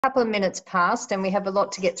Couple of minutes past and we have a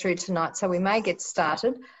lot to get through tonight, so we may get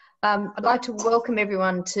started. I'd like to welcome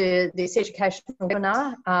everyone to this educational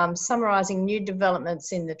webinar summarising new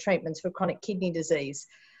developments in the treatments for chronic kidney disease.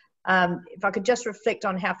 If I could just reflect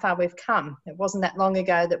on how far we've come. It wasn't that long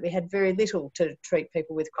ago that we had very little to treat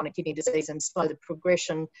people with chronic kidney disease and slow the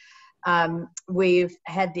progression. We've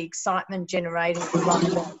had the excitement generated by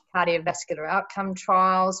the cardiovascular outcome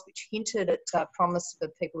trials, which hinted at promise for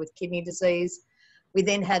people with kidney disease. We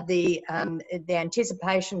then had the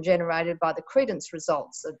anticipation generated by the CREDENCE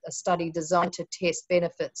results, a study designed to test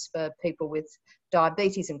benefits for people with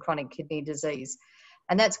diabetes and chronic kidney disease.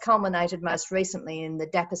 And that's culminated most recently in the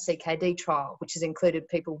DAPA-CKD trial, which has included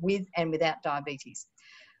people with and without diabetes.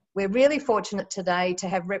 We're really fortunate today to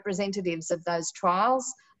have representatives of those trials,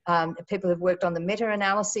 people who've worked on the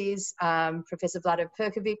meta-analyses, Professor Vlado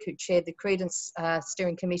Perkovic, who chaired the CREDENCE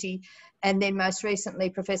steering committee, and then most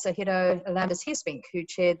recently Professor Hiddo Heerspink, who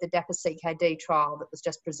chaired the DAPA-CKD trial that was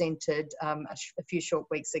just presented a few short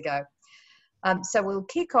weeks ago. So we'll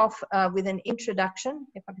kick off with an introduction,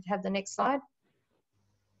 if I could have the next slide.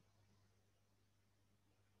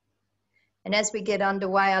 And as we get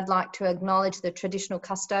underway, I'd like to acknowledge the traditional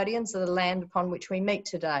custodians of the land upon which we meet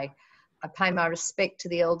today. I pay my respect to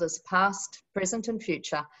the elders past, present and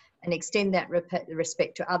future, and extend that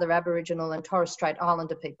respect to other Aboriginal and Torres Strait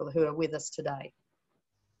Islander people who are with us today.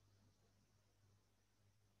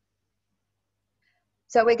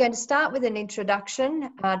 So we're going to start with an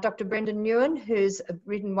introduction. Dr. Brendan Nguyen, who's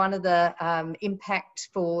written one of the impact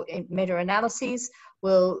for meta-analyses,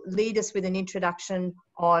 will lead us with an introduction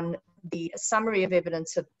on the summary of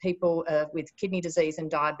evidence of people with kidney disease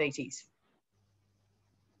and diabetes.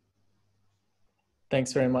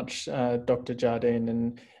 Thanks very much, Dr.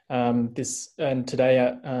 Jardine. And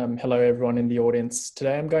today, hello everyone in the audience.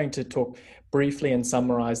 Today I'm going to talk briefly and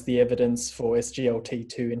summarise the evidence for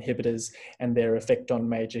SGLT2 inhibitors and their effect on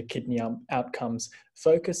major kidney outcomes,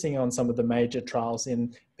 focusing on some of the major trials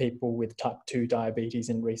in people with type 2 diabetes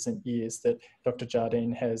in recent years that Dr.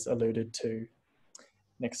 Jardine has alluded to.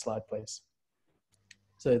 Next slide, please.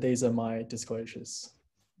 So these are my disclosures.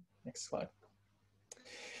 Next slide.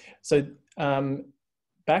 So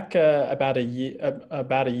back about a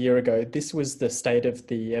year ago, this was the state of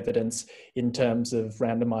the evidence in terms of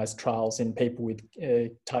randomized trials in people with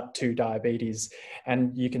type 2 diabetes.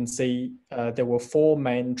 And you can see there were 4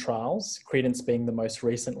 main trials, CREDENCE being the most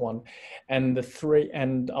recent one. And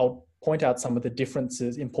I'll point out some of the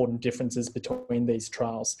differences, important differences between these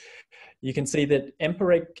trials. You can see that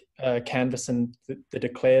EMPA-REG, CANVAS and the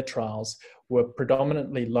DECLARE trials were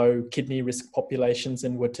predominantly low kidney risk populations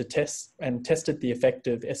and were tested the effect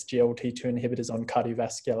of SGLT2 inhibitors on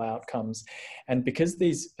cardiovascular outcomes. And because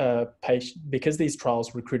these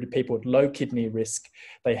trials recruited people with low kidney risk,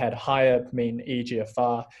 they had higher mean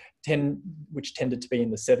eGFR, which tended to be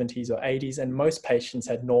in the 70s or 80s, and most patients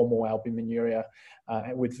had normal albuminuria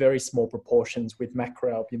with very small proportions with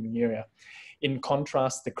macroalbuminuria. In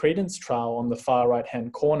contrast, the CREDENCE trial on the far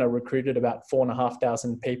right-hand corner recruited about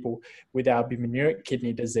 4,500 people with albuminuric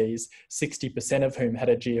kidney disease, 60% of whom had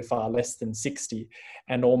a GFR less than 60,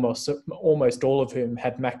 and almost all of whom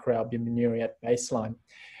had macroalbuminuria at baseline.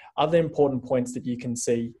 Other important points that you can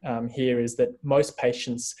see here is that most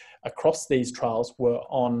patients across these trials were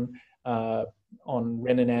on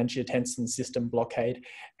renin-angiotensin system blockade,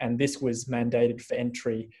 and this was mandated for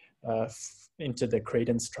entry into the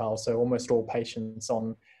CREDENCE trial. So almost all patients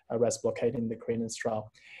on RAS blockade in the CREDENCE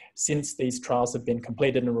trial. Since these trials have been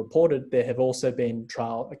completed and reported, there has been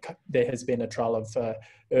a trial of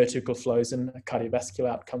ertugliflozin, a cardiovascular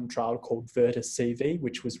outcome trial called VERTIS-CV,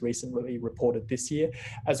 which was recently reported this year,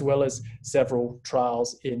 as well as several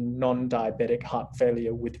trials in non-diabetic heart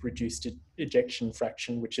failure with reduced ejection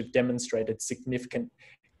fraction, which have demonstrated significant,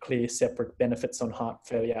 clear, separate benefits on heart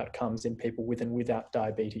failure outcomes in people with and without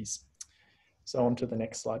diabetes. So on to the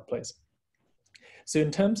next slide, please. So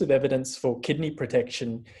in terms of evidence for kidney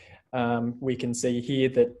protection, we can see here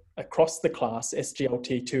that across the class,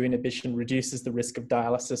 SGLT2 inhibition reduces the risk of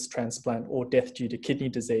dialysis, transplant, or death due to kidney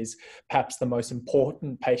disease, perhaps the most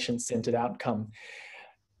important patient-centered outcome.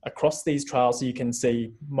 Across these trials, you can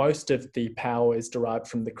see most of the power is derived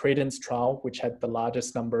from the CREDENCE trial, which had the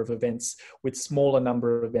largest number of events, with smaller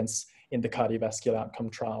number of events in the cardiovascular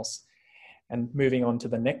outcome trials. And moving on to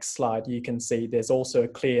the next slide, you can see there's also a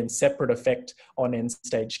clear and separate effect on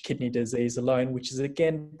end-stage kidney disease alone, which is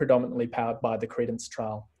again predominantly powered by the CREDENCE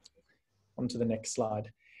trial. On to the next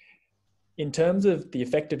slide. In terms of the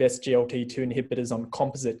effect of SGLT2 inhibitors on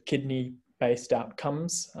composite kidney based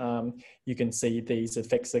outcomes. You can see these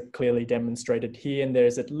effects are clearly demonstrated here, and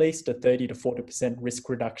there's at least a 30 to 40% risk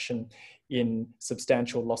reduction in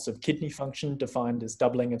substantial loss of kidney function, defined as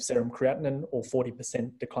doubling of serum creatinine, or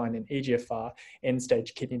 40% decline in eGFR,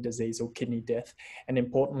 end-stage kidney disease, or kidney death. And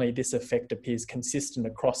importantly, this effect appears consistent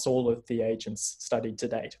across all of the agents studied to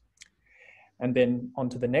date. And then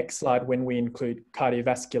onto the next slide, when we include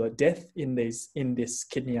cardiovascular death in this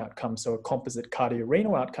kidney outcome, so a composite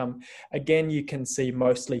cardiorenal outcome, again, you can see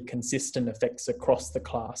mostly consistent effects across the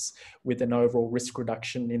class with an overall risk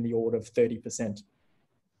reduction in the order of 30%.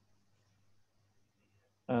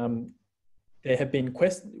 There have been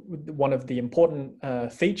one of the important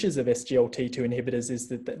features of SGLT2 inhibitors is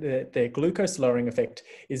that their glucose lowering effect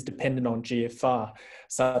is dependent on GFR,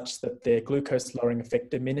 such that their glucose lowering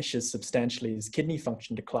effect diminishes substantially as kidney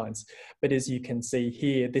function declines. But as you can see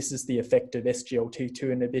here, this is the effect of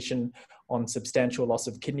SGLT2 inhibition on substantial loss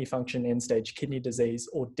of kidney function, end-stage kidney disease,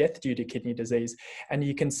 or death due to kidney disease. And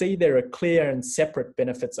you can see there are clear and separate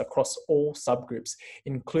benefits across all subgroups,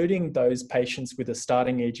 including those patients with a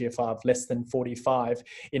starting eGFR of less than 45,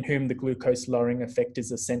 in whom the glucose lowering effect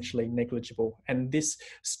is essentially negligible. And this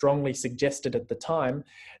strongly suggested at the time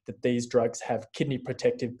that these drugs have kidney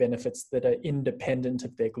protective benefits that are independent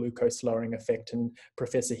of their glucose lowering effect. And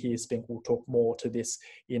Professor Heerspink will talk more to this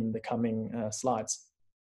in the coming slides.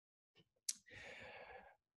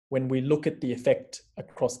 When we look at the effect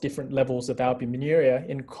across different levels of albuminuria,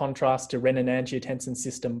 in contrast to renin-angiotensin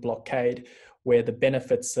system blockade, where the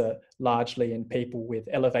benefits are largely in people with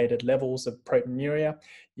elevated levels of proteinuria,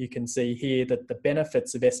 you can see here that the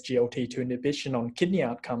benefits of SGLT2 inhibition on kidney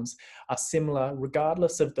outcomes are similar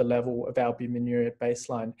regardless of the level of albuminuria at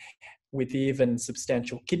baseline, with even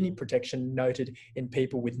substantial kidney protection noted in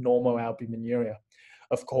people with normoalbuminuria.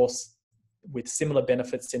 Of course, with similar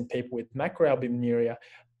benefits in people with macroalbuminuria,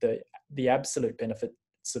 the absolute benefits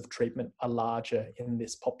of treatment are larger in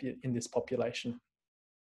this population.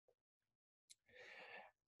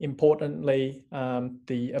 Importantly,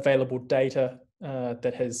 the available data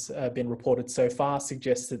that has been reported so far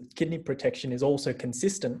suggests that kidney protection is also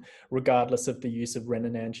consistent regardless of the use of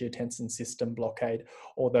renin-angiotensin system blockade,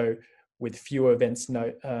 although with fewer events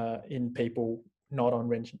in people not on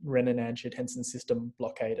renin-angiotensin system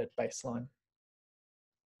blockade at baseline.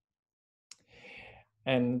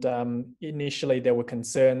 And initially there were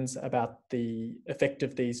concerns about the effect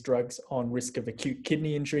of these drugs on risk of acute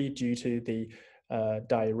kidney injury due to the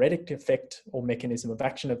diuretic effect or mechanism of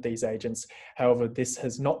action of these agents. However, this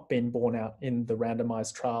has not been borne out in the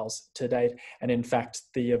randomized trials to date. And in fact,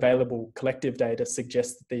 the available collective data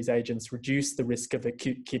suggests that these agents reduce the risk of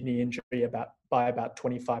acute kidney injury by about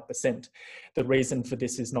 25%. The reason for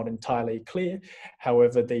this is not entirely clear.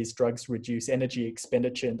 However, these drugs reduce energy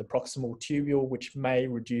expenditure in the proximal tubule, which may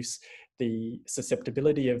reduce the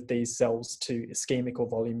susceptibility of these cells to ischemic or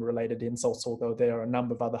volume-related insults, although there are a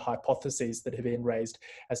number of other hypotheses that have been raised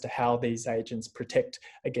as to how these agents protect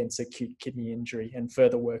against acute kidney injury, and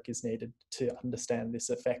further work is needed to understand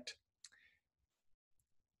this effect.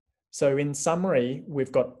 So in summary,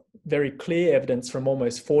 we've got very clear evidence from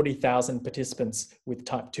almost 40,000 participants with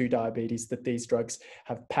type 2 diabetes that these drugs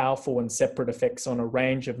have powerful and separate effects on a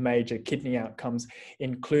range of major kidney outcomes,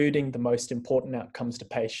 including the most important outcomes to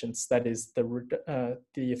patients, that is the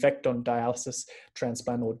effect on dialysis,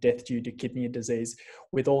 transplant, or death due to kidney disease,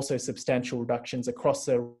 with also substantial reductions across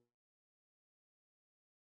a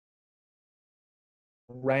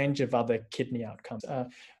range of other kidney outcomes.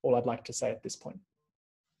 All I'd like to say at this point.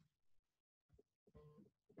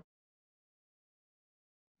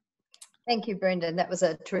 Thank you, Brendan. That was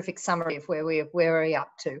a terrific summary of where we're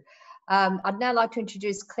up to. I'd now like to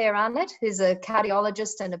introduce Claire Arnett, who's a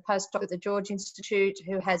cardiologist and a postdoc at the George Institute,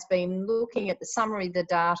 who has been looking at the summary of the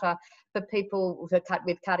data for people with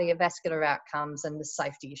cardiovascular outcomes and the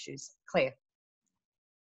safety issues. Claire.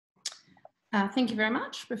 Thank you very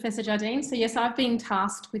much, Professor Jardine. So yes, I've been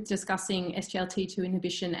tasked with discussing SGLT2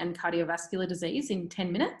 inhibition and cardiovascular disease in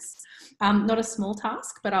 10 minutes. Not a small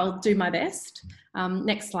task, but I'll do my best.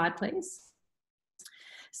 Next slide, please.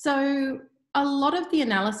 So a lot of the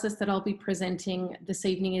analysis that I'll be presenting this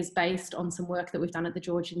evening is based on some work that we've done at the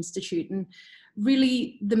George Institute. And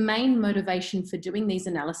really the main motivation for doing these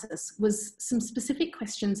analysis was some specific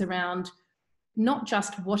questions around not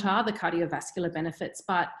just what are the cardiovascular benefits,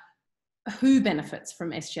 but who benefits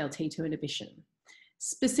from SGLT2 inhibition.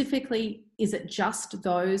 Specifically, is it just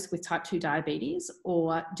those with type 2 diabetes,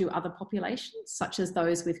 or do other populations, such as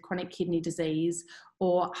those with chronic kidney disease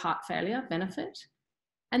or heart failure, benefit?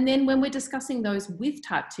 And then when we're discussing those with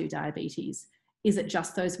type 2 diabetes, is it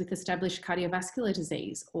just those with established cardiovascular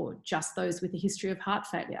disease, or just those with a history of heart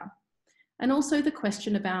failure? And also the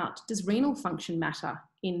question about, does renal function matter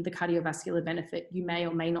in the cardiovascular benefit you may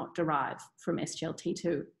or may not derive from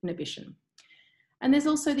SGLT2 inhibition? And there's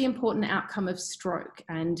also the important outcome of stroke,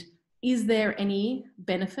 and is there any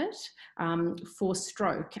benefit for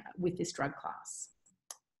stroke with this drug class?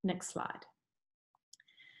 Next slide.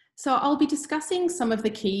 So I'll be discussing some of the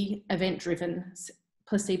key event-driven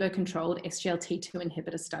placebo-controlled SGLT2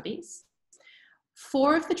 inhibitor studies.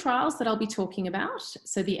 4 of the trials that I'll be talking about,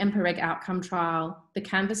 so the EMPA-REG outcome trial, the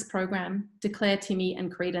CANVAS program, DECLARE, TIMI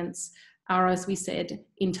and CREDENCE, are, as we said,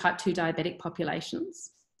 in type 2 diabetic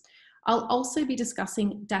populations. I'll also be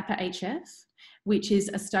discussing DAPA-HF, which is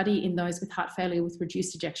a study in those with heart failure with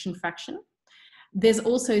reduced ejection fraction. There's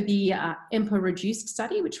also the EMPA-REDUCED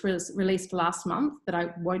study, which was released last month that I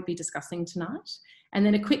won't be discussing tonight. And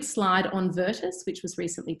then a quick slide on VIRTUS, which was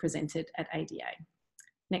recently presented at ADA.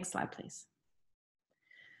 Next slide, please.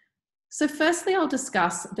 So firstly, I'll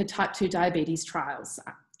discuss the type 2 diabetes trials.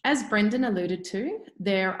 As Brendan alluded to,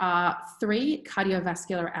 there are 3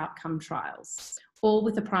 cardiovascular outcome trials, all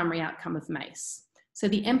with the primary outcome of MACE. So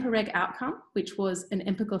the EMPA-REG outcome, which was an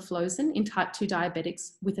empagliflozin in type 2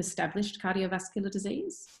 diabetics with established cardiovascular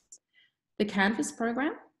disease. The CANVAS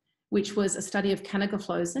program, which was a study of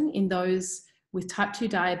canagliflozin in those with type 2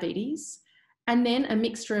 diabetes, and then a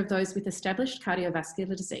mixture of those with established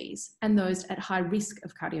cardiovascular disease and those at high risk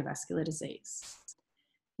of cardiovascular disease.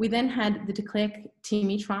 We then had the DECLARE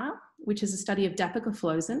TIMI trial, which is a study of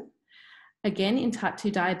dapagliflozin, again in type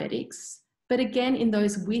 2 diabetics, but again in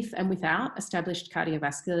those with and without established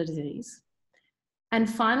cardiovascular disease. And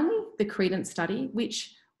finally, the CREDENCE study,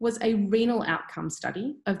 which was a renal outcome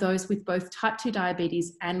study of those with both type 2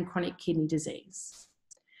 diabetes and chronic kidney disease.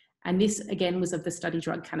 And this again was of the study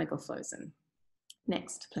drug canagliflozin.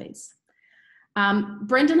 Next, please.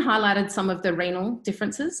 Brendan highlighted some of the renal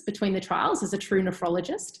differences between the trials as a true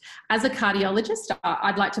nephrologist. As a cardiologist,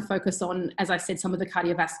 I'd like to focus on, as I said, some of the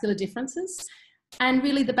cardiovascular differences. And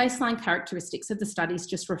really the baseline characteristics of the studies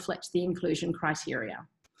just reflect the inclusion criteria.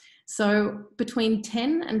 So between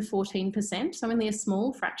 10 and 14%, so only a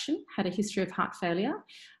small fraction, had a history of heart failure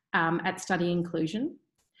at study inclusion.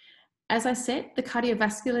 As I said, the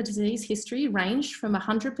cardiovascular disease history ranged from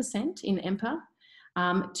 100% in EMPA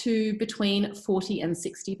to between 40 and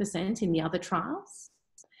 60% in the other trials.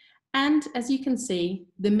 And as you can see,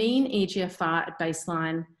 the mean eGFR at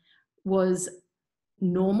baseline was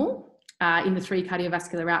normal in the 3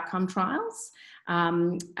 cardiovascular outcome trials,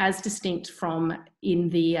 as distinct from in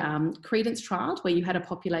the CREDENCE trial, where you had a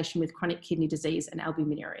population with chronic kidney disease and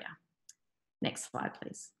albuminuria. Next slide,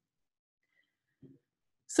 please.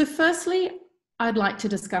 So firstly, I'd like to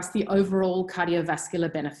discuss the overall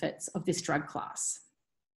cardiovascular benefits of this drug class.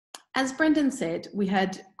 As Brendan said, we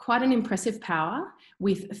had quite an impressive power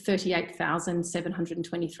with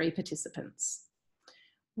 38,723 participants.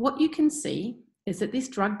 What you can see is that this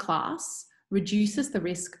drug class reduces the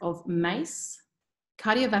risk of MACE,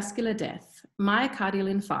 cardiovascular death, myocardial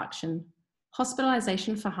infarction,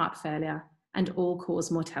 hospitalization for heart failure, and all-cause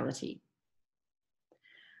mortality.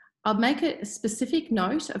 I'll make a specific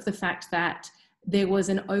note of the fact that there was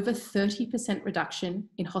an over 30% reduction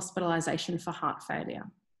in hospitalization for heart failure.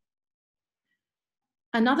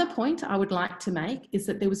 Another point I would like to make is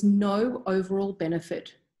that there was no overall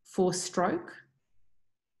benefit for stroke.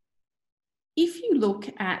 If you look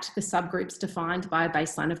at the subgroups defined by a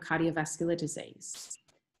baseline of cardiovascular disease,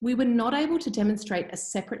 we were not able to demonstrate a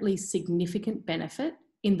separately significant benefit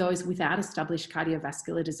in those without established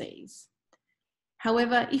cardiovascular disease.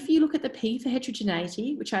 However, if you look at the P for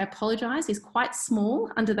heterogeneity, which I apologise is quite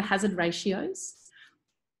small under the hazard ratios,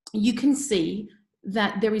 you can see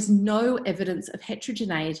that there is no evidence of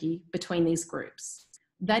heterogeneity between these groups.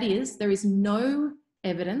 That is, there is no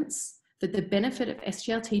evidence that the benefit of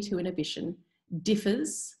SGLT2 inhibition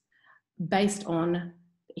differs based on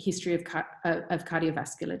history of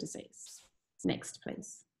cardiovascular disease. Next,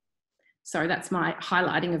 please. Sorry, that's my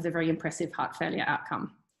highlighting of the very impressive heart failure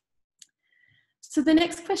outcome. So the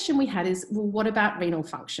next question we had is, well, what about renal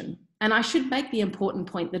function? And I should make the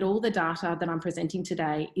important point that all the data that I'm presenting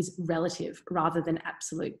today is relative rather than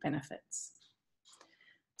absolute benefits.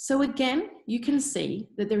 So again, you can see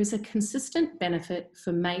that there is a consistent benefit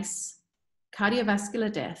for MACE,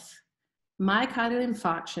 cardiovascular death, myocardial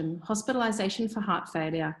infarction, hospitalization for heart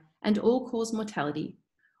failure, and all-cause mortality,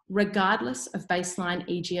 regardless of baseline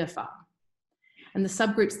eGFR. And the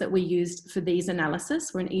subgroups that we used for these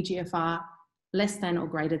analysis were an eGFR less than or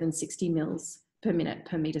greater than 60 mils per minute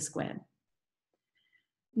per meter squared.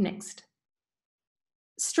 Next.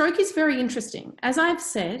 Stroke is very interesting. As I've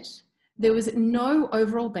said, there was no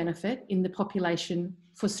overall benefit in the population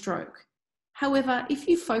for stroke. However, if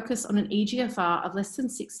you focus on an eGFR of less than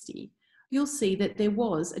 60, you'll see that there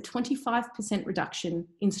was a 25% reduction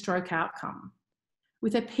in stroke outcome,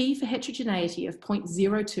 with a P for heterogeneity of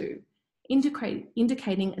 0.02,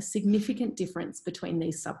 indicating a significant difference between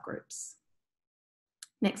these subgroups.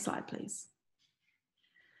 Next slide, please.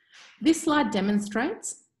 This slide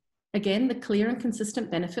demonstrates, again, the clear and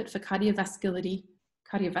consistent benefit for cardiovascular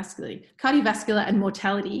and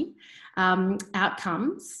mortality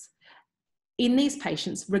outcomes in these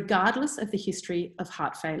patients, regardless of the history of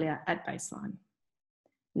heart failure at baseline.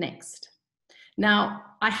 Next. Now,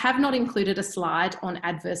 I have not included a slide on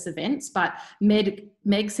adverse events, but Meg,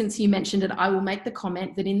 since you mentioned it, I will make the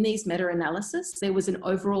comment that in these meta-analysis, there was an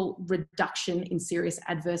overall reduction in serious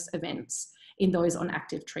adverse events in those on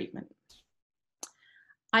active treatment.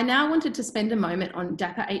 I now wanted to spend a moment on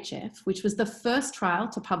DAPA-HF, which was the first trial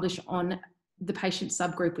to publish on the patient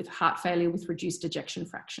subgroup with heart failure with reduced ejection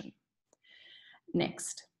fraction.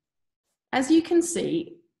 Next. As you can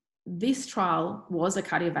see, this trial was a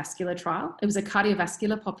cardiovascular trial. It was a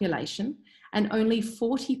cardiovascular population, and only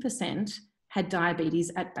 40% had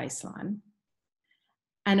diabetes at baseline,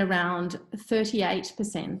 and around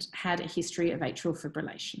 38% had a history of atrial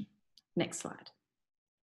fibrillation. Next slide.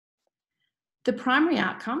 The primary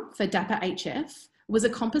outcome for DAPA-HF was a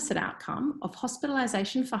composite outcome of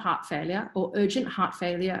hospitalisation for heart failure or urgent heart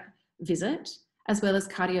failure visit, as well as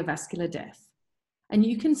cardiovascular death. And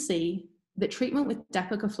you can see that treatment with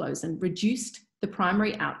dapagliflozin reduced the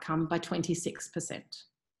primary outcome by 26%.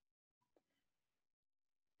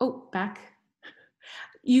 Oh, back.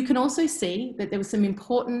 You can also see that there were some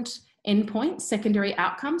important endpoints, secondary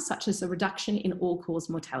outcomes, such as a reduction in all-cause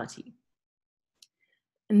mortality.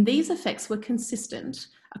 And these effects were consistent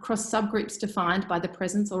across subgroups defined by the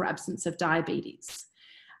presence or absence of diabetes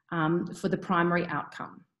for the primary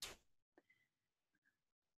outcome.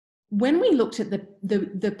 When we looked at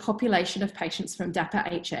the population of patients from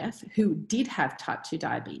DAPA-HF who did have type 2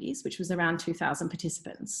 diabetes, which was around 2,000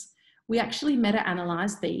 participants, we actually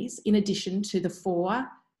meta-analysed these in addition to the 4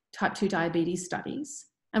 type 2 diabetes studies.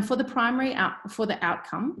 And for the primary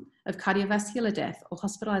outcome of cardiovascular death or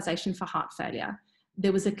hospitalisation for heart failure,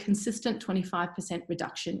 there was a consistent 25%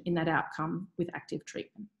 reduction in that outcome with active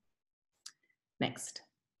treatment. Next.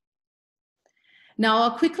 Now,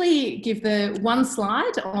 I'll quickly give the one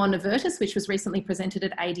slide on Avertis, which was recently presented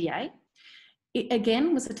at ADA. It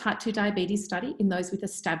again was a type 2 diabetes study in those with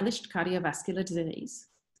established cardiovascular disease.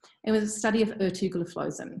 It was a study of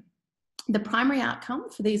ertugliflozin. The primary outcome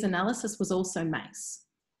for these analyses was also MACE.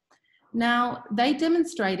 Now, they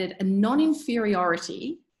demonstrated a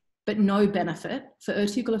non-inferiority, but no benefit for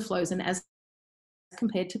ertugliflozin as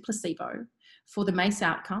compared to placebo for the MACE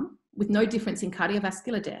outcome, with no difference in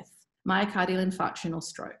cardiovascular death, myocardial infarction or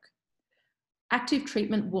stroke. Active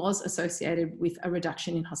treatment was associated with a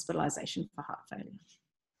reduction in hospitalisation for heart failure.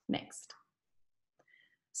 Next.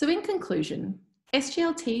 So in conclusion,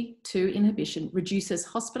 SGLT2 inhibition reduces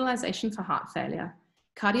hospitalisation for heart failure,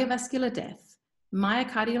 cardiovascular death,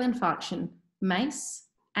 myocardial infarction, MACE,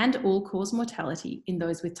 and all-cause mortality in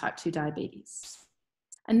those with type 2 diabetes.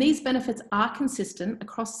 And these benefits are consistent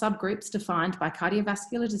across subgroups defined by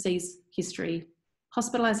cardiovascular disease history,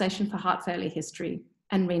 hospitalisation for heart failure history,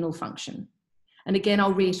 and renal function. And again,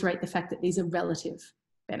 I'll reiterate the fact that these are relative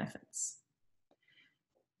benefits.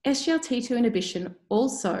 SGLT2 inhibition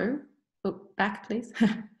also, back please,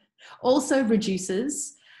 also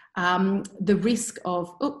reduces the risk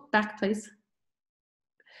of, back please,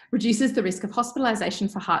 reduces the risk of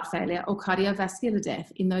hospitalisation for heart failure or cardiovascular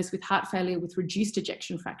death in those with heart failure with reduced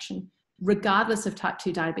ejection fraction, regardless of type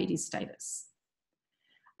 2 diabetes status.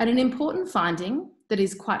 And an important finding that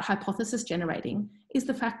is quite hypothesis generating is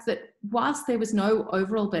the fact that whilst there was no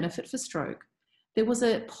overall benefit for stroke, there was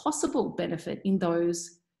a possible benefit in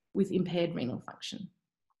those with impaired renal function.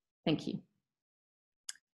 Thank you.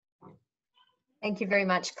 Thank you very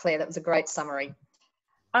much, Claire. That was a great summary.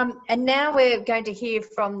 And now we're going to hear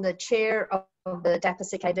from the chair of the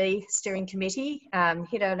DAPA-CKD steering committee,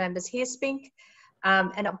 Hiddo Heerspink.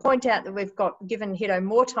 And I'll point out that we've given Hiddo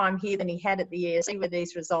more time here than he had at the ESC where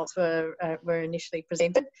these results were initially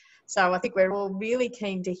presented. So I think we're all really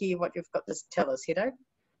keen to hear what you've got to tell us, Hiddo.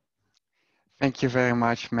 Thank you very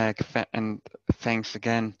much, Meg, and thanks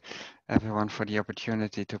again, everyone, for the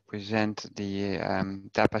opportunity to present the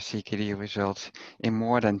DAPA-CKD results in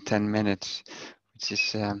more than 10 minutes,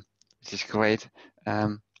 which is great.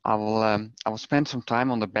 I will spend some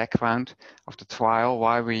time on the background of the trial,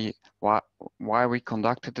 why we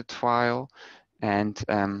conducted the trial, and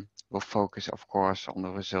we'll focus, of course, on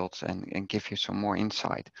the results and give you some more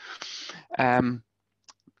insight.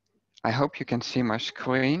 I hope you can see my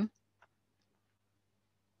screen.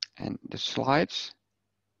 And the slides.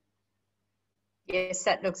 Yes,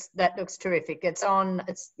 that looks terrific. It's on.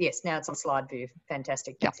 Yes, now it's on slide view.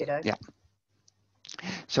 Fantastic. Thanks, Hiddo. Yeah.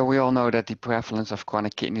 So we all know that the prevalence of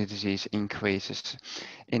chronic kidney disease increases.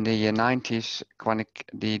 In the 90s,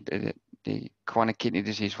 the chronic kidney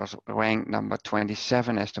disease was ranked number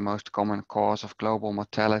 27 as the most common cause of global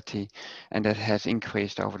mortality, and that has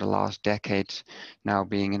increased over the last decades, now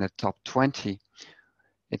being in the top 20.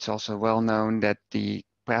 It's also well known that the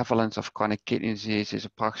prevalence of chronic kidney disease is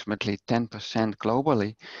approximately 10%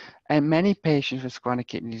 globally, and many patients with chronic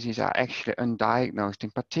kidney disease are actually undiagnosed,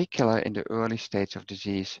 in particular in the early stage of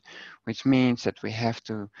disease, which means that we have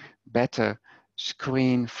to better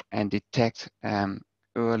screen and detect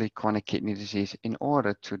early chronic kidney disease in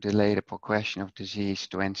order to delay the progression of disease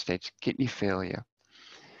to end-stage kidney failure.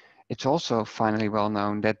 It's also finally well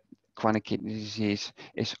known that chronic kidney disease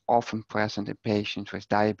is often present in patients with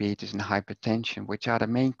diabetes and hypertension, which are the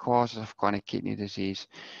main causes of chronic kidney disease.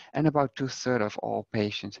 And about 2/3 of all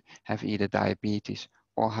patients have either diabetes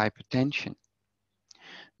or hypertension.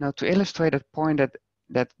 Now, to illustrate that point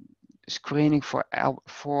that screening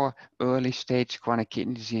for early stage chronic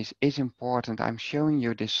kidney disease is important, I'm showing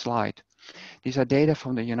you this slide. These are data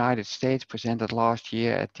from the United States presented last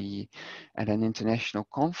year at an international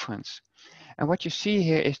conference. And what you see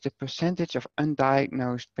here is the percentage of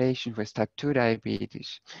undiagnosed patients with type 2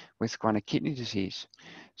 diabetes with chronic kidney disease.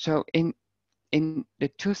 So in the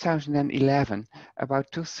 2011,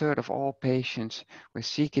 about 2/3 of all patients with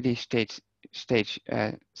CKD stage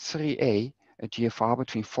 3A, a GFR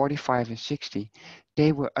between 45 and 60,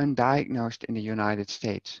 they were undiagnosed in the United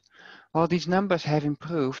States. Well, these numbers have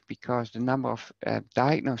improved because the number of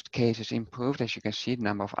diagnosed cases improved. As you can see, the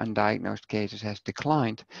number of undiagnosed cases has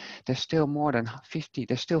declined. There's still more than 50,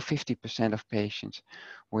 there's still 50% of patients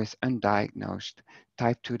with undiagnosed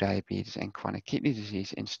type 2 diabetes and chronic kidney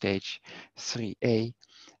disease in stage 3A.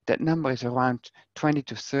 That number is around 20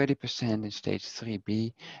 to 30% in stage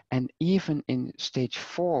 3B. And even in stage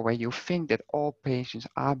 4, where you think that all patients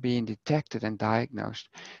are being detected and diagnosed,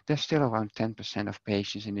 there's still around 10% of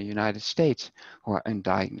patients in the United States who are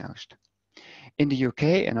undiagnosed. In the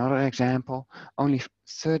UK, another example, only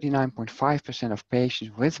 39.5% of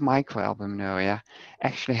patients with microalbuminuria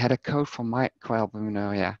actually had a code for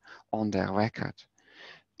microalbuminuria on their record.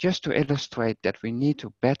 Just to illustrate that we need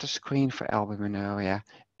to better screen for albuminuria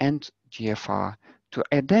and GFR to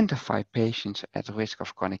identify patients at risk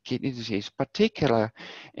of chronic kidney disease, particularly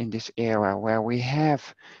in this era where we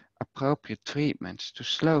have appropriate treatments to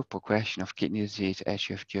slow progression of kidney disease, as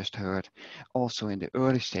you've just heard, also in the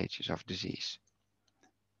early stages of disease.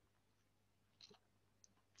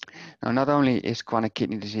 Now, not only is chronic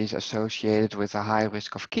kidney disease associated with a high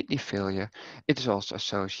risk of kidney failure, it is also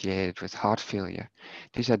associated with heart failure.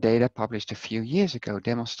 These are data published a few years ago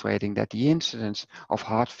demonstrating that the incidence of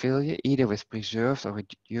heart failure, either with preserved or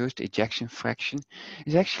reduced ejection fraction,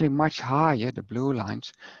 is actually much higher, the blue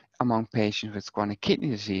lines, among patients with chronic kidney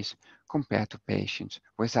disease compared to patients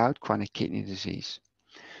without chronic kidney disease.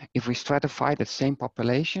 If we stratify that same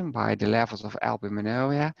population by the levels of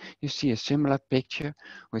albuminuria, you see a similar picture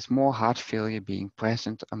with more heart failure being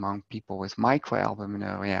present among people with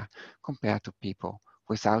microalbuminuria compared to people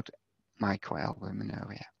without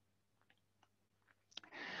microalbuminuria.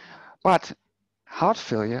 But heart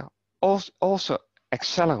failure also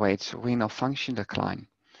accelerates renal function decline.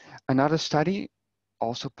 Another study,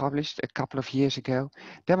 also published a couple of years ago,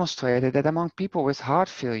 demonstrated that among people with heart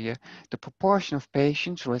failure, the proportion of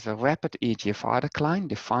patients with a rapid eGFR decline,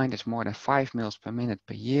 defined as more than 5 mils per minute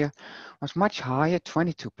per year, was much higher,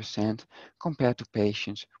 22%, compared to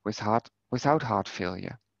patients without heart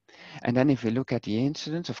failure. And then if we look at the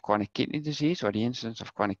incidence of chronic kidney disease or the incidence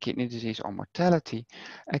of chronic kidney disease or mortality,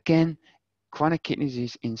 again, chronic kidney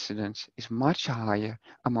disease incidence is much higher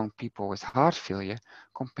among people with heart failure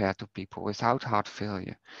compared to people without heart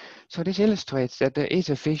failure. So this illustrates that there is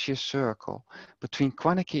a vicious circle between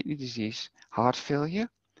chronic kidney disease, heart failure,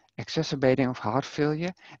 exacerbating of heart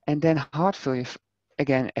failure, and then heart failure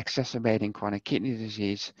again exacerbating chronic kidney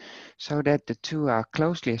disease, so that the two are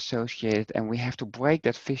closely associated, and we have to break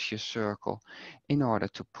that vicious circle in order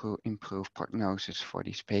to improve prognosis for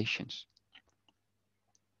these patients.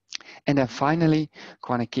 And then finally,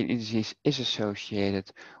 chronic kidney disease is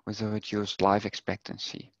associated with a reduced life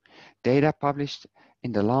expectancy. Data published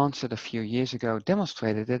in The Lancet a few years ago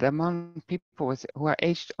demonstrated that among people who are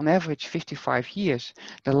aged on average 55 years,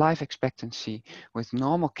 the life expectancy with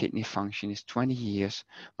normal kidney function is 20 years,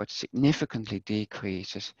 but significantly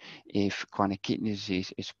decreases if chronic kidney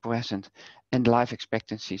disease is present, and life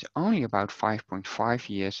expectancy is only about 5.5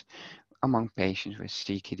 years among patients with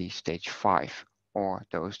CKD stage 5 or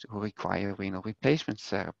those who require renal replacement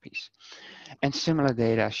therapies. And similar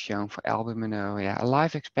data is shown for albuminuria, a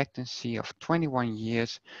life expectancy of 21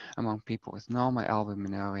 years among people with normal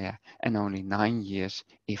albuminuria and only 9 years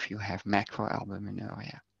if you have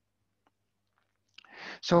macroalbuminuria.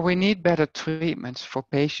 So we need better treatments for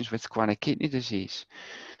patients with chronic kidney disease.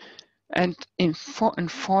 And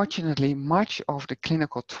unfortunately, much of the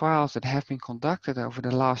clinical trials that have been conducted over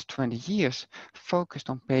the last 20 years focused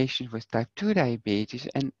on patients with type 2 diabetes,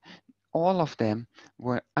 and all of them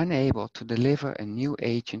were unable to deliver a new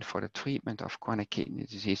agent for the treatment of chronic kidney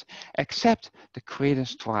disease, except the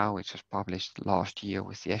CREDENCE trial, which was published last year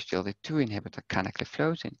with the SGLT2 inhibitor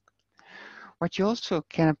canagliflozin. What you also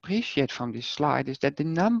can appreciate from this slide is that the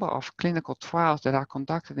number of clinical trials that are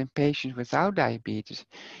conducted in patients without diabetes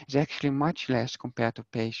is actually much less compared to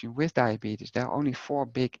patients with diabetes. There are only 4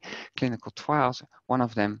 big clinical trials, one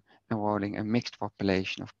of them enrolling a mixed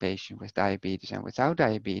population of patients with diabetes and without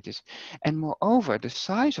diabetes. And moreover, the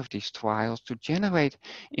size of these trials to generate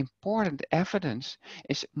important evidence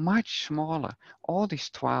is much smaller. All these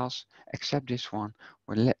trials, except this one,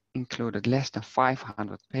 were included less than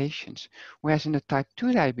 500 patients, whereas in the type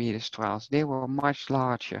 2 diabetes trials, they were much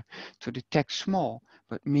larger to detect small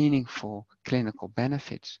but meaningful clinical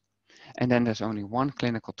benefits. And then there's only one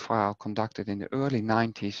clinical trial conducted in the early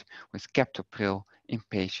 90s with captopril in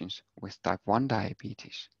patients with type 1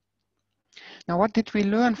 diabetes. Now, what did we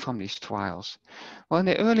learn from these trials? Well,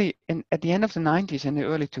 at the end of the 90s and the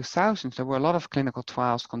early 2000s, there were a lot of clinical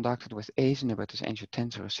trials conducted with ACE inhibitors,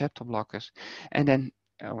 angiotensin receptor blockers. And then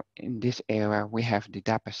in this era, we have the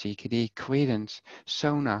DAPA-CKD, CREDENCE,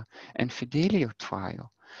 SONA, and Fidelio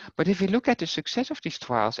trial. But if you look at the success of these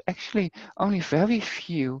trials, actually only very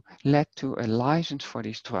few led to a license for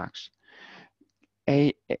these drugs.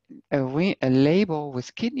 A label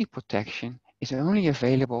with kidney protection is only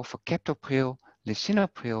available for captopril,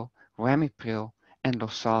 lisinopril, ramipril, and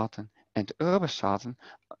losartan and irbesartan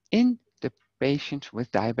in the patients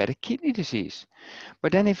with diabetic kidney disease.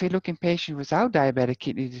 But then if you look in patients without diabetic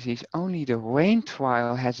kidney disease, only the RAIN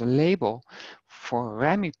trial has a label for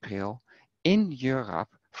ramipril in Europe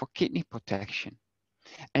for kidney protection.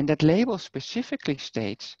 And that label specifically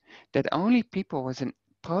states that only people with an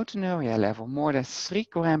proteinuria level more than 3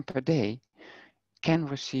 grams per day can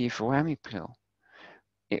receive ramipril.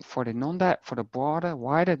 For the broader,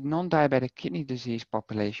 wider non-diabetic kidney disease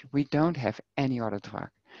population, we don't have any other drug.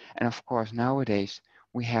 And of course, nowadays,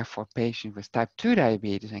 we have for patients with type 2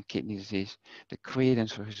 diabetes and kidney disease, the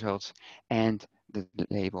CREDENCE results and the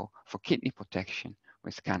label for kidney protection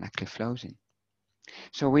with canagliflozin.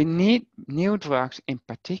 So we need new drugs, in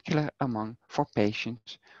particular for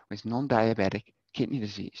patients with non-diabetic kidney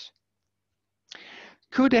disease.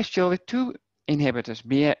 Could SGLT2 inhibitors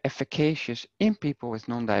be efficacious in people with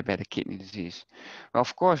non-diabetic kidney disease? Well,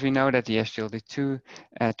 of course, we know that the SGLT2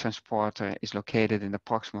 transporter is located in the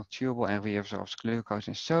proximal tubule and reabsorbs glucose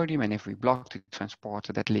and sodium. And if we block the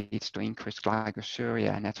transporter, that leads to increased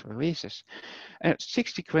glycosuria and natriuresis.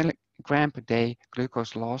 60 gram per day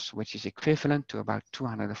glucose loss, which is equivalent to about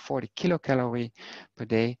 240 kilocalorie per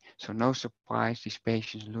day. So no surprise, these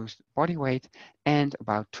patients lose body weight and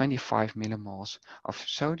about 25 millimoles of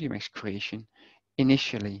sodium excretion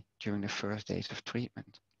initially during the first days of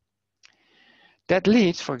treatment. That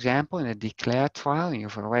leads, for example, in a DECLARE trial, and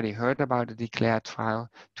you've already heard about the DECLARE trial,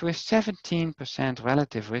 to a 17%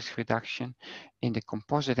 relative risk reduction in the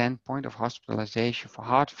composite endpoint of hospitalization for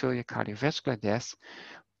heart failure, cardiovascular death,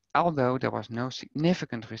 although there was no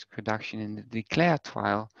significant risk reduction in the DECLARE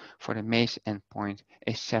trial for the MACE endpoint,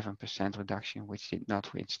 a 7% reduction, which did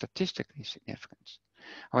not reach statistical significance.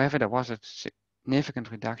 However, there was a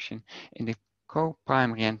significant reduction in the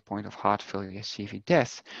co-primary endpoint of heart failure, CV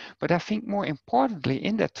death. But I think more importantly,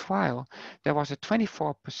 in that trial, there was a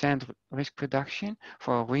 24% risk reduction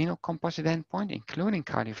for a renal composite endpoint, including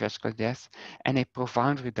cardiovascular death, and a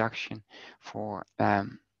profound reduction for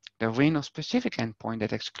the renal specific endpoint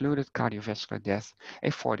that excluded cardiovascular death, a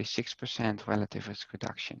 46% relative risk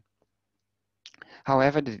reduction.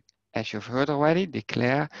 However, as you've heard already,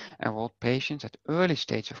 DECLARE enrolled patients at early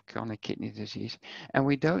stage of chronic kidney disease, and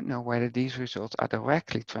we don't know whether these results are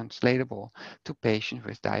directly translatable to patients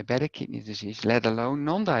with diabetic kidney disease, let alone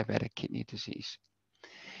non-diabetic kidney disease.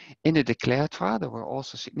 In the DECLARE trial, there were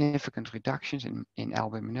also significant reductions in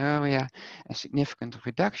albuminuria and significant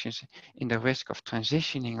reductions in the risk of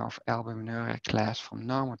transitioning of albuminuria class from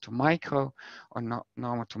normal to micro or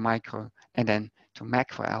normal to micro and then to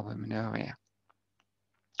macroalbuminuria.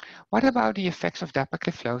 What about the effects of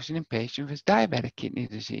dapagliflozin in patients with diabetic kidney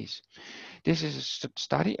disease? This is a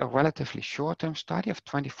study, a relatively short-term study of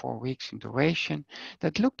 24 weeks in duration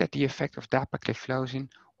that looked at the effect of dapagliflozin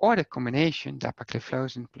or the combination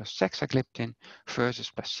dapagliflozin plus saxagliptin versus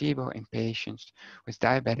placebo in patients with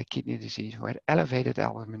diabetic kidney disease who had elevated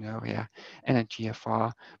albuminuria and a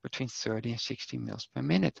GFR between 30 and 60 mL per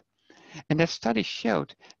minute. And that study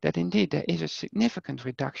showed that indeed there is a significant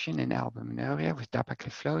reduction in albuminuria with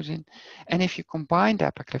dapagliflozin. And if you combine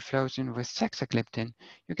dapagliflozin with saxagliptin,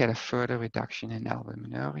 you get a further reduction in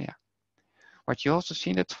albuminuria. What you also see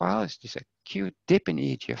in the trial is this acute dip in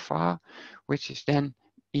eGFR, which is then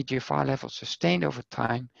eGFR levels sustained over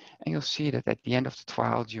time. And you'll see that at the end of the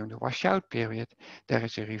trial, during the washout period, there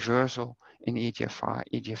is a reversal in eGFR.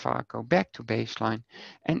 eGFR go back to baseline,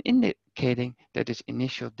 and indicating that this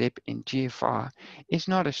initial dip in GFR is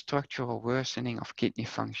not a structural worsening of kidney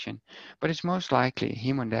function, but is most likely a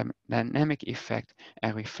hemodynamic effect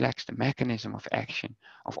and reflects the mechanism of action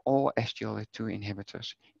of all SGLT2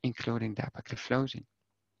 inhibitors, including dapagliflozin.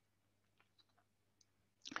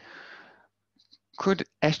 Could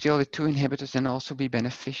SGLT2 inhibitors then also be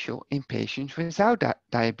beneficial in patients without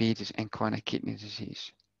diabetes and chronic kidney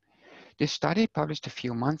disease? This study, published a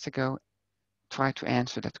few months ago, tried to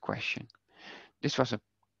answer that question. This was a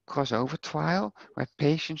crossover trial where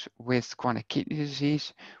patients with chronic kidney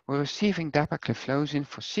disease were receiving dapagliflozin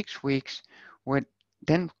for 6 weeks, were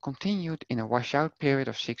then continued in a washout period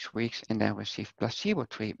of 6 weeks, and then received placebo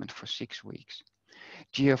treatment for 6 weeks.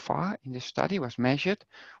 GFR in this study was measured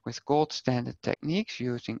with gold standard techniques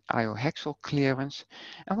using iohexol clearance.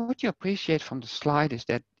 And what you appreciate from the slide is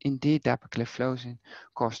that indeed dapagliflozin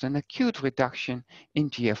caused an acute reduction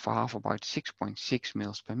in GFR of about 6.6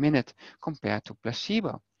 mL per minute compared to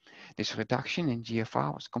placebo. This reduction in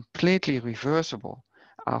GFR was completely reversible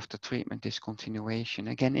after treatment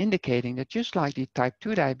discontinuation, again indicating that just like the type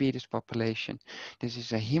 2 diabetes population, this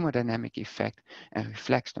is a hemodynamic effect and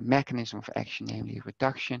reflects the mechanism of action, namely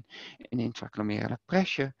reduction in intraglomerular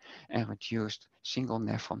pressure and reduced single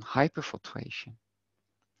nephron hyperfiltration.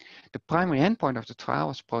 The primary endpoint of the trial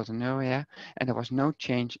was proteinuria, and there was no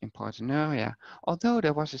change in proteinuria, although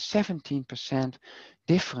there was a 17%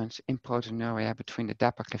 difference in proteinuria between the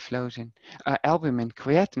dapagliflozin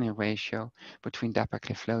albumin-creatinine ratio between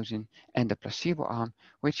dapagliflozin and the placebo arm,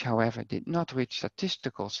 which, however, did not reach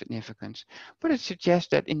statistical significance, but it suggests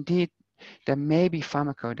that indeed there may be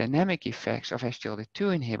pharmacodynamic effects of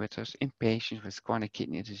SGLT2 inhibitors in patients with chronic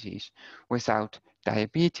kidney disease without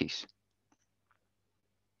diabetes.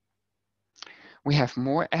 We have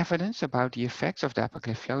more evidence about the effects of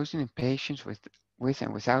dapagliflozin in patients with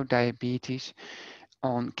and without diabetes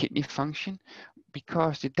on kidney function,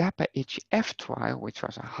 because the DAPA-HF trial, which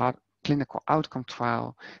was a clinical outcome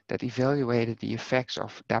trial that evaluated the effects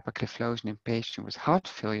of dapagliflozin in patients with heart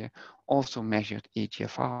failure, also measured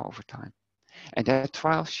eGFR over time. And that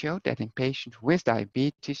trial showed that in patients with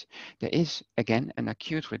diabetes, there is again an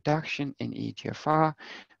acute reduction in eGFR,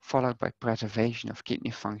 followed by preservation of kidney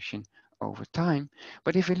function over time.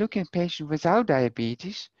 But if we look in patients without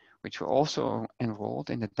diabetes, which were also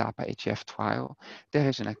enrolled in the DAPA-HF trial, there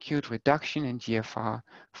is an acute reduction in GFR,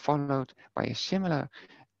 followed by a similar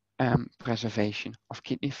preservation of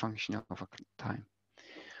kidney function over time.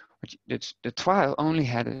 The trial only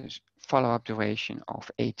had a follow-up duration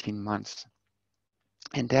of 18 months.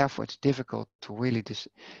 And therefore, it's difficult to really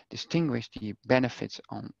distinguish the benefits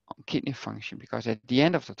on kidney function, because at the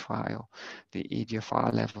end of the trial, the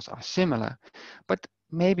eGFR levels are similar. But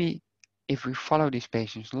maybe if we follow these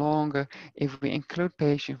patients longer, if we include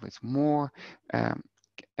patients with more,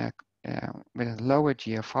 with a lower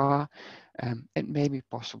GFR, it may be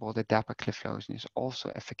possible that dapagliflozin is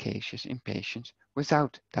also efficacious in patients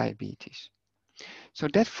without diabetes. So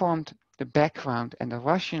that formed the background and the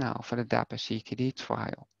rationale for the DAPA-CKD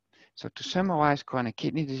trial. So to summarize, chronic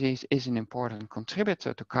kidney disease is an important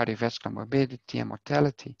contributor to cardiovascular morbidity and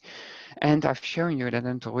mortality. And I've shown you that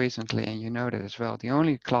until recently, and you know that as well, the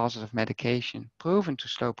only classes of medication proven to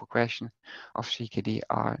slow progression of CKD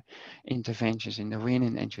are interventions in the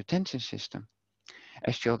renin-angiotensin system.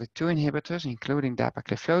 SGLT2 inhibitors, including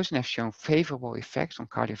dapagliflozin, have shown favorable effects on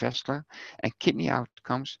cardiovascular and kidney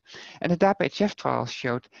outcomes. And the DAPA-HF trial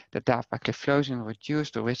showed that dapagliflozin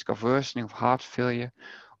reduced the risk of worsening of heart failure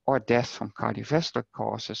or death from cardiovascular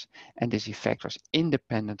causes, and this effect was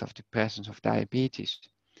independent of the presence of diabetes.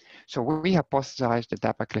 So we hypothesized that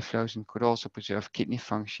dapagliflozin could also preserve kidney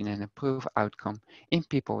function and improve outcome in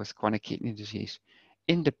people with chronic kidney disease,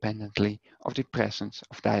 independently of the presence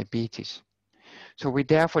of diabetes. So we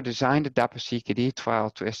therefore designed the DAPA-CKD trial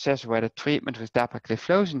to assess whether treatment with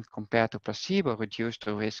dapagliflozin compared to placebo reduced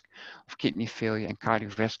the risk of kidney failure and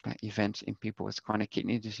cardiovascular events in people with chronic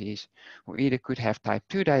kidney disease who either could have type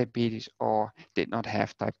 2 diabetes or did not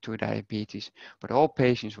have type 2 diabetes, but all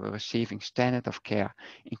patients were receiving standard of care,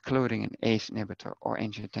 including an ACE inhibitor or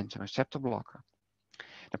angiotensin receptor blocker.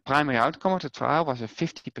 The primary outcome of the trial was a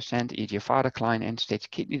 50% eGFR decline, end-stage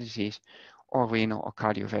kidney disease, or renal or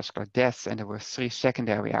cardiovascular deaths, and there were 3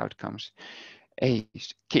 secondary outcomes. A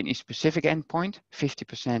kidney-specific endpoint,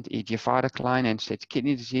 50% eGFR decline, end-stage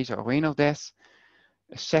kidney disease, or renal deaths.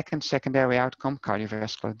 A second secondary outcome,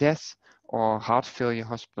 cardiovascular deaths, or heart failure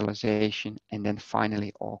hospitalization, and then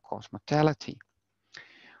finally all-cause mortality.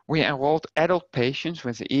 We enrolled adult patients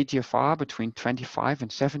with an eGFR between 25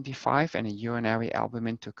 and 75 and a urinary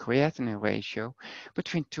albumin to creatinine ratio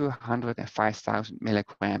between 200 and 5,000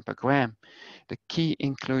 milligram per gram. The key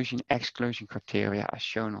inclusion-exclusion criteria are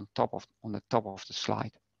shown on the top of the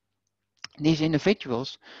slide. These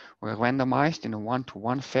individuals were randomized in a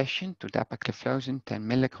 1-to-1 fashion to dapagliflozin 10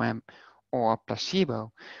 milligram or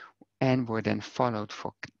placebo and were then followed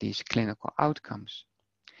for these clinical outcomes.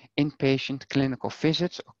 Inpatient clinical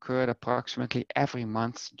visits occurred approximately every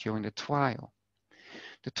month during the trial.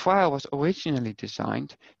 The trial was originally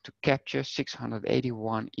designed to capture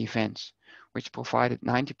 681 events, which provided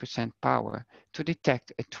 90% power to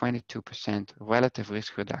detect a 22% relative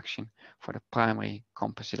risk reduction for the primary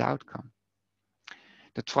composite outcome.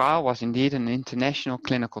 The trial was indeed an international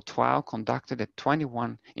clinical trial conducted in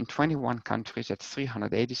 21 countries at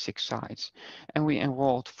 386 sites, and we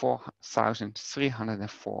enrolled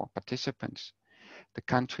 4,304 participants. The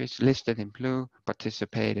countries listed in blue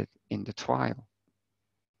participated in the trial.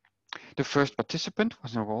 The first participant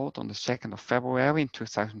was enrolled on the 2nd of February in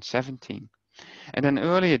 2017. And then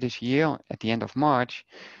earlier this year, at the end of March,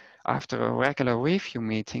 after a regular review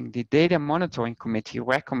meeting, the Data Monitoring Committee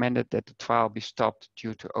recommended that the trial be stopped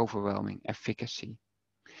due to overwhelming efficacy.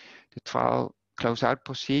 The trial closeout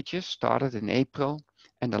procedures started in April,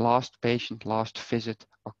 and the last patient last visit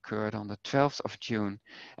occurred on the 12th of June,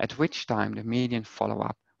 at which time the median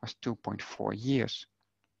follow-up was 2.4 years.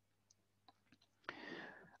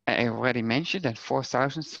 I already mentioned that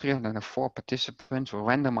 4,304 participants were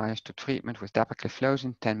randomized to treatment with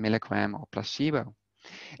dapagliflozin 10 milligram or placebo.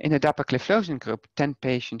 In the dapagliflozin group, 10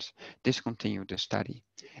 patients discontinued the study.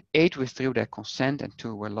 8 withdrew their consent and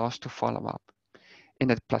 2 were lost to follow-up. In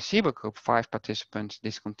the placebo group, 5 participants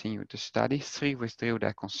discontinued the study, 3 withdrew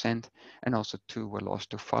their consent, and also 2 were lost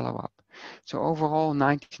to follow-up. So overall,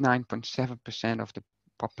 99.7% of the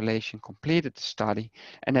population completed the study,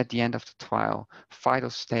 and at the end of the trial, vital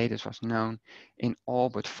status was known in all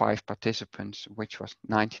but 5 participants, which was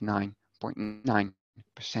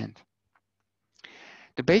 99.9%.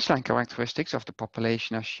 The baseline characteristics of the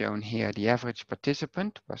population are shown here. The average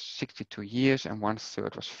participant was 62 years and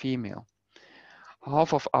 1/3 was female.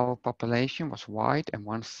 Half of our population was white and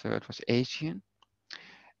 1/3 was Asian.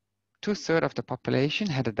 2/3 of the population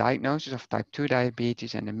had a diagnosis of type 2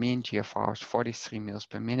 diabetes and the mean GFR was 43 mL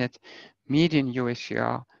per minute, median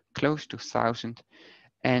UACR close to 1,000,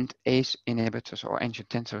 and ACE inhibitors or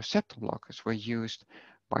angiotensin receptor blockers were used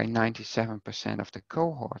by 97% of the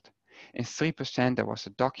cohort. In 3%, there was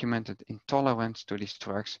a documented intolerance to these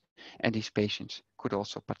drugs, and these patients could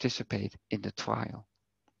also participate in the trial.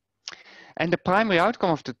 And the primary outcome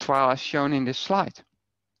of the trial is shown in this slide.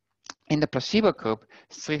 In the placebo group,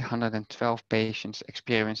 312 patients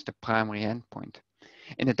experienced the primary endpoint.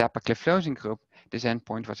 In the dapagliflozin group, this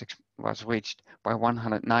endpoint was reached by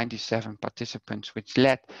 197 participants, which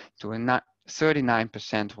led to a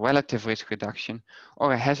 39% relative risk reduction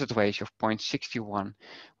or a hazard ratio of 0.61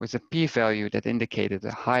 with a p-value that indicated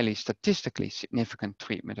a highly statistically significant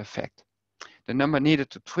treatment effect. The number needed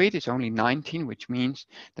to treat is only 19, which means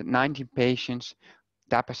that 19 patients,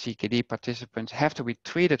 DAPA-CKD participants, have to be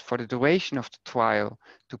treated for the duration of the trial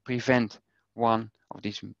to prevent one of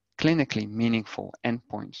these clinically meaningful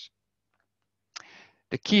endpoints.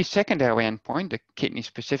 The key secondary endpoint, the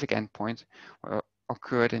kidney-specific endpoint,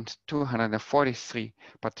 occurred in 243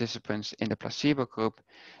 participants in the placebo group,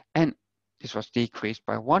 and this was decreased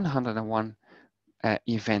by 101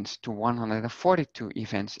 events to 142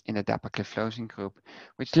 events in the dapagliflozin group,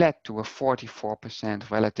 which led to a 44%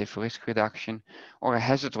 relative risk reduction or a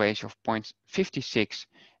hazard ratio of 0.56,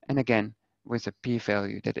 and again with a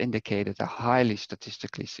p-value that indicated a highly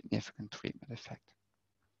statistically significant treatment effect.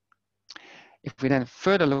 If we then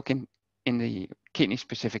further look in the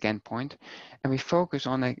kidney-specific endpoint, and we focus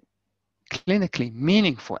on a clinically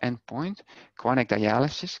meaningful endpoint, chronic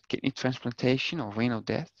dialysis, kidney transplantation, or renal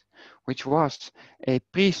death, which was a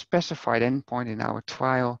pre-specified endpoint in our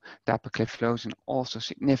trial, dapagliflozin also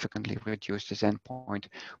significantly reduced this endpoint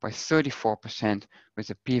by 34% with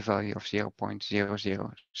a p-value of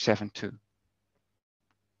 0.0072.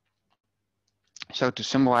 So to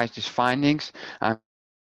summarize these findings, I'm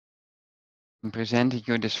presenting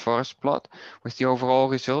you this forest plot with the overall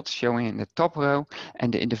results showing in the top row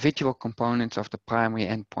and the individual components of the primary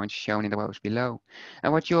endpoints shown in the rows below.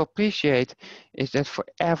 And what you'll appreciate is that for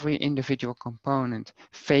every individual component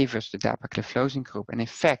favors the dapagliflozin group, and in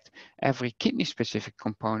fact, every kidney-specific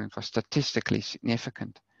component was statistically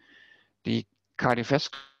significant. The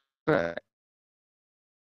cardiovascular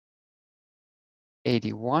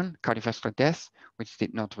 81 cardiovascular death, which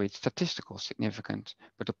did not reach statistical significance,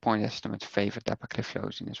 but the point estimate favored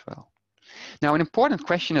dapagliflozin as well. Now, an important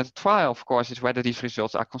question at the trial, of course, is whether these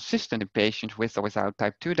results are consistent in patients with or without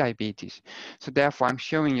type 2 diabetes. So therefore, I'm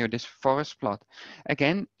showing you this forest plot.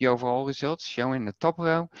 Again, the overall results shown in the top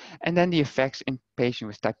row, and then the effects in patients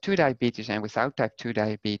with type 2 diabetes and without type 2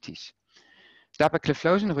 diabetes.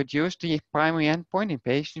 Dapagliflozin reduced the primary endpoint in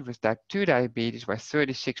patients with type 2 diabetes by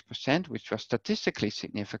 36%, which was statistically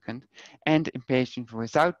significant, and in patients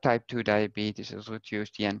without type 2 diabetes, it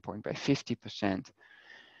reduced the endpoint by 50%.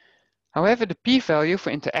 However, the p-value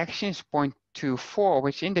for interaction is 0.24,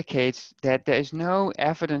 which indicates that there is no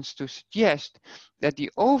evidence to suggest that the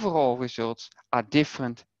overall results are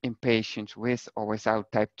different in patients with or without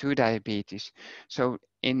type 2 diabetes. So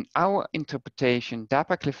in our interpretation,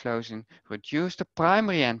 dapagliflozin reduced the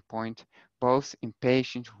primary endpoint both in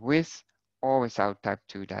patients with or without type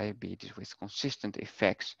 2 diabetes with consistent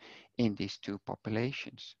effects in these two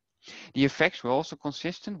populations. The effects were also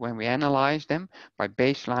consistent when we analyzed them by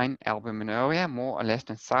baseline albuminuria, more or less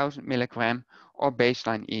than 1,000 milligram, or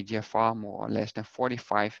baseline eGFR, more or less than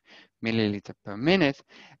 45 milliliter per minute.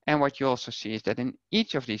 And what you also see is that in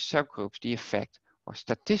each of these subgroups, the effect was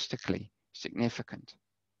statistically significant.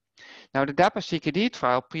 Now, the DAPA-CKD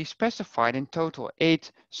trial pre-specified in total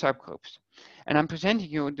 8 subgroups. And I'm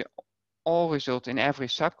presenting you all results in every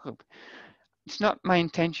subgroup. It's not my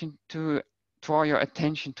intention to draw your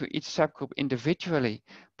attention to each subgroup individually,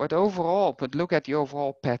 but look at the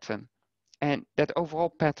overall pattern. And that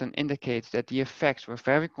overall pattern indicates that the effects were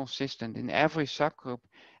very consistent in every subgroup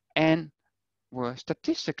and were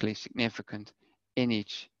statistically significant in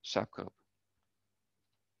each subgroup.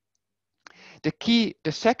 The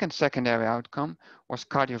second secondary outcome was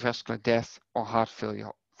cardiovascular death or heart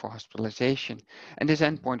failure for hospitalization. And this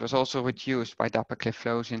endpoint was also reduced by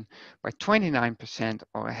dapagliflozin by 29%,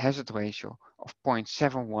 or a hazard ratio of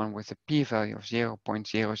 0.71 with a p-value of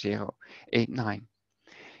 0.0089.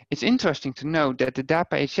 It's interesting to note that the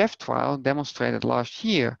DAPA-HF trial demonstrated last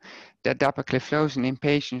year that dapagliflozin in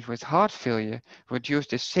patients with heart failure reduced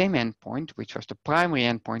the same endpoint, which was the primary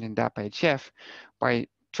endpoint in DAPA-HF, by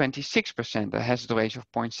 26%, a hazard ratio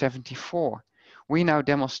of 0.74. We now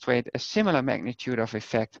demonstrate a similar magnitude of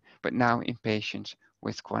effect, but now in patients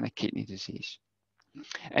with chronic kidney disease.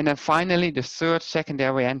 And then finally, the third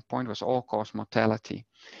secondary endpoint was all-cause mortality.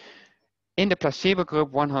 In the placebo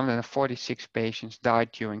group, 146 patients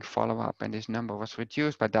died during follow-up, and this number was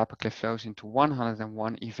reduced by dapagliflozin to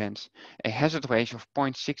 101 events, a hazard ratio of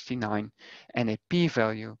 0.69, and a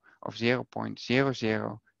p-value of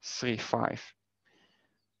 0.0035.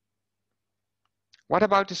 What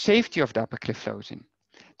about the safety of dapagliflozin?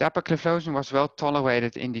 Dapagliflozin was well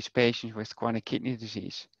tolerated in these patients with chronic kidney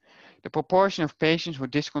disease. The proportion of patients who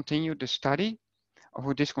discontinued the study, or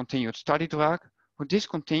who discontinued study drug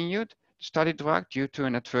due to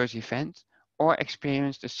an adverse event, or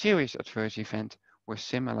experienced a serious adverse event were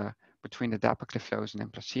similar between the dapagliflozin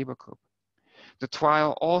and placebo group. The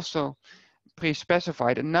trial also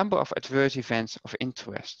pre-specified a number of adverse events of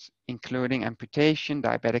interest, including amputation,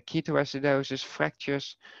 diabetic ketoacidosis,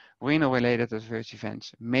 fractures, renal-related adverse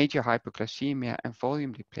events, major hypoglycemia, and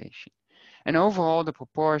volume depletion. And overall, the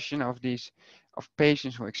proportion of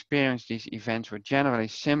patients who experienced these events were generally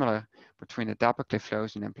similar between the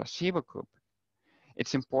dapagliflozin and placebo group.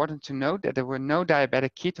 It's important to note that there were no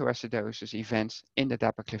diabetic ketoacidosis events in the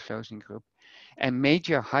dapagliflozin group, and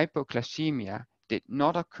major hypoglycemia did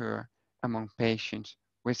not occur among patients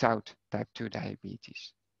without type 2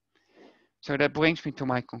 diabetes. So that brings me to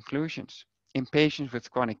my conclusions. In patients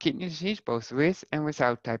with chronic kidney disease, both with and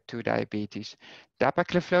without type 2 diabetes,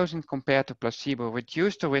 dapagliflozin compared to placebo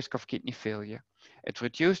reduced the risk of kidney failure. It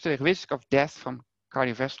reduced the risk of death from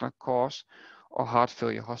cardiovascular cause or heart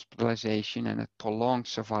failure hospitalization, and it prolonged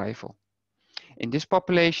survival. In this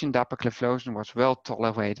population, dapagliflozin was well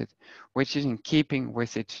tolerated, which is in keeping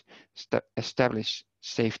with its established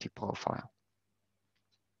safety profile.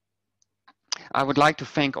 I would like to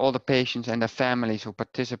thank all the patients and their families who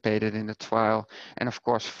participated in the trial, and of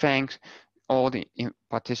course, thanks all the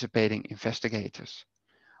participating investigators.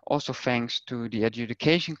 Also thanks to the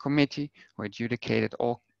adjudication committee who adjudicated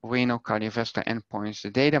all renal cardiovascular endpoints, the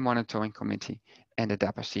data monitoring committee, and the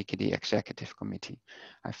DAPA-CKD executive committee.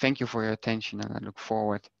 I thank you for your attention and I look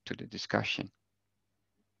forward to the discussion.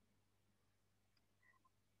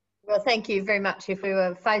 Well, thank you very much. If we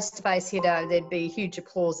were face-to-face, Hiddo, there'd be huge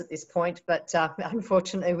applause at this point, but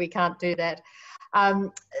unfortunately we can't do that.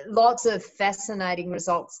 Lots of fascinating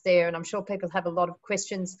results there, and I'm sure people have a lot of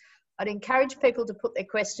questions. I'd encourage people to put their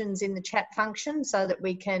questions in the chat function so that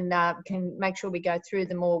we can make sure we go through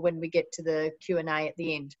them all when we get to the Q&A at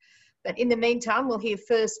the end. But in the meantime, we'll hear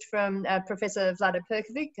first from Professor Vlado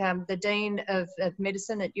Perkovic, the Dean of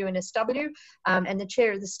Medicine at UNSW and the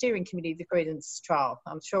Chair of the Steering Committee of the CREDENCE trial.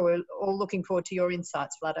 I'm sure we're all looking forward to your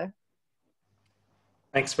insights, Vlado.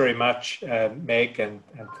 Thanks very much, Meg, and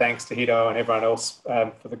thanks to Hiddo and everyone else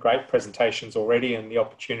for the great presentations already and the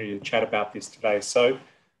opportunity to chat about this today. So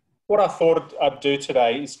what I thought I'd do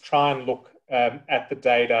today is try and look at the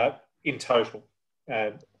data in total.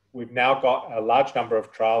 We've now got a large number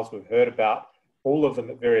of trials. We've heard about all of them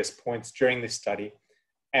at various points during this study.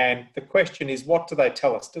 And the question is, what do they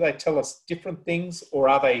tell us? Do they tell us different things, or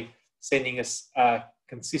are they sending us a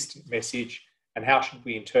consistent message? And how should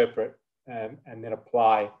we interpret and then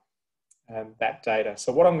apply that data?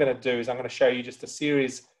 So what I'm going to do is I'm going to show you just a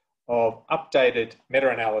series of updated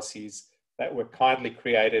meta-analyses that were kindly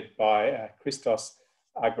created by Christos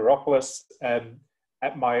Argyropoulos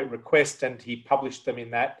at my request, and he published them in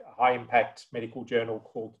that high-impact medical journal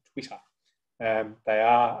called Twitter. They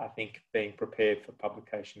are, I think, being prepared for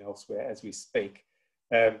publication elsewhere as we speak,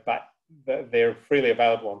 but they're freely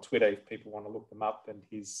available on Twitter if people want to look them up, and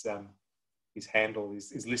his handle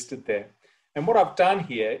is listed there. And what I've done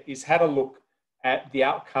here is had a look at the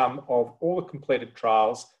outcome of all the completed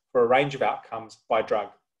trials for a range of outcomes by drug.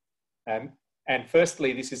 And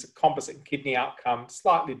firstly, this is a composite kidney outcome,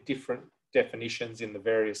 slightly different definitions in the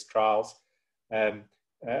various trials.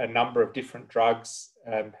 A number of different drugs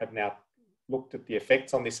have now looked at the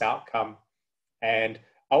effects on this outcome. And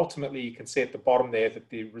ultimately, you can see at the bottom there that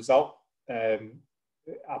the result,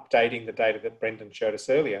 updating the data that Brendan showed us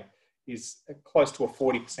earlier, is close to a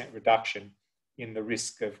 40% reduction in the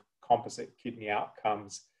risk of composite kidney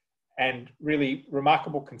outcomes, and really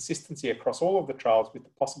remarkable consistency across all of the trials with the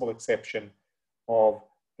possible exception of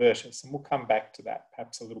Virtus. And we'll come back to that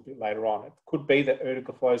perhaps a little bit later on. It could be that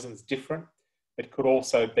ertugliflozin is different. It could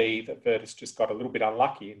also be that Virtus just got a little bit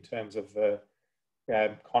unlucky in terms of the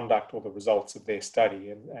conduct or the results of their study.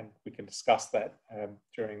 And we can discuss that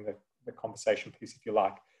during the conversation piece if you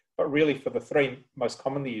like. But really for the three most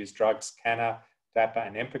commonly used drugs, Cana, DAPA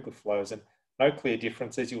and empagliflozin, no clear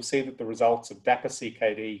differences. You'll see that the results of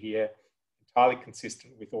DAPA-CKD here entirely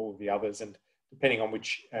consistent with all of the others, and depending on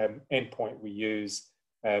which endpoint we use,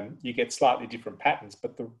 you get slightly different patterns,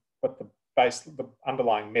 but the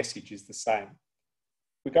underlying message is the same.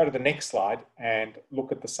 We go to the next slide and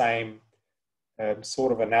look at the same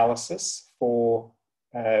sort of analysis for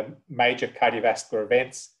major cardiovascular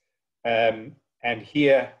events. And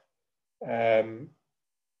here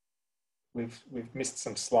we've missed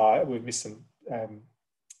some slide, we've missed some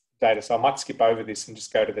data, so I might skip over this and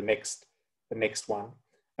just go to the next one.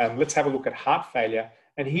 Let's have a look at heart failure.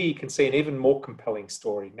 And here you can see an even more compelling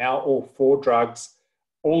story. Now all 4 drugs,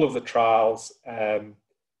 all of the trials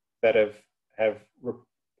that have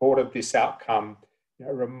reported this outcome,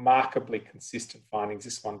 remarkably consistent findings.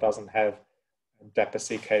 This one doesn't have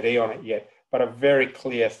DAPA-CKD on it yet, but a very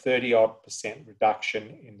clear 30-odd%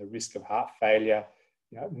 reduction in the risk of heart failure.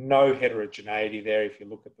 No heterogeneity there if you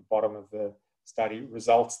look at the bottom of the study.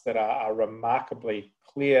 Results that are remarkably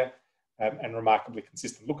clear and remarkably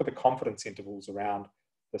consistent. Look at the confidence intervals around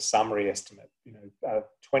the summary estimate.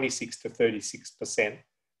 26 to 36%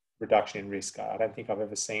 reduction in risk. I don't think I've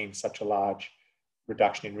ever seen such a large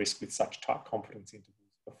reduction in risk with such tight confidence intervals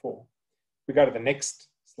before. We go to the next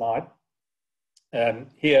slide.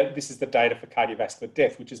 Here, this is the data for cardiovascular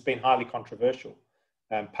death, which has been highly controversial,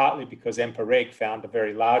 partly because EMPA-REG found a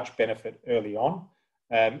very large benefit early on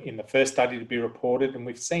in the first study to be reported, and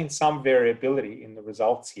we've seen some variability in the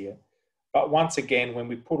results here. But once again, when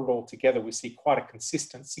we put it all together, we see quite a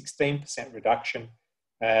consistent 16% reduction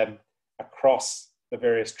across the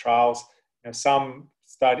various trials. Some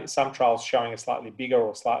trials showing a slightly bigger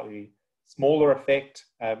or slightly smaller effect,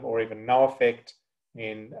 or even no effect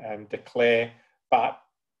in DECLARE, but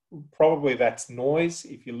probably that's noise.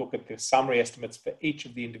 If you look at the summary estimates for each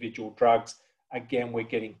of the individual drugs, again, we're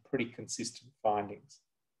getting pretty consistent findings.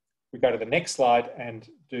 We go to the next slide and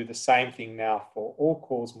do the same thing now for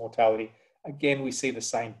all-cause mortality. Again, we see the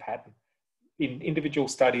same pattern in individual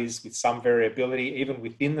studies with some variability, even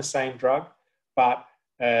within the same drug. But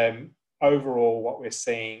overall, what we're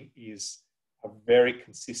seeing is a very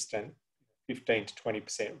consistent 15 to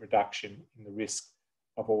 20% reduction in the risk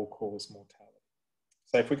of all-cause mortality.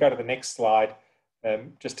 So if we go to the next slide,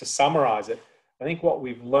 just to summarize it, I think what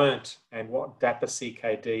we've learnt and what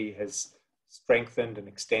DAPA-CKD has strengthened and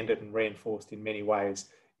extended and reinforced in many ways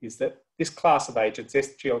is that this class of agents,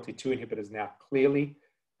 SGLT2 inhibitors, now clearly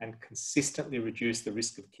and consistently reduce the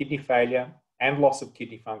risk of kidney failure and loss of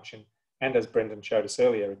kidney function, and as Brendan showed us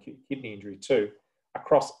earlier, acute kidney injury too,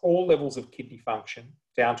 across all levels of kidney function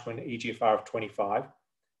down to an EGFR of 25.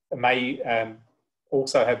 It may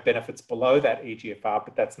also have benefits below that EGFR,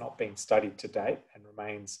 but that's not been studied to date and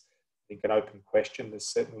remains, I think, an open question. There's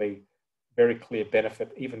certainly very clear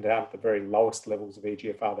benefit, even down at the very lowest levels of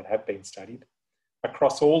EGFR that have been studied.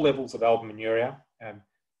 Across all levels of albuminuria,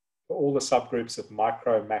 for all the subgroups of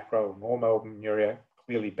micro, macro, and normal albuminuria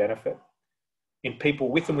clearly benefit. In people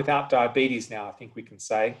with and without diabetes now, I think we can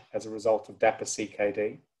say, as a result of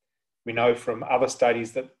DAPA-CKD, we know from other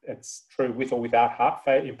studies that it's true with or without heart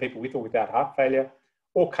failure, in people with or without heart failure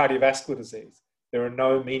or cardiovascular disease. There are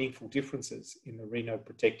no meaningful differences in the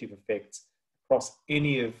renoprotective effects across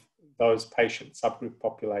any of those patient subgroup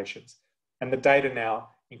populations. And the data now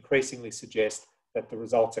increasingly suggest that the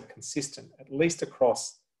results are consistent, at least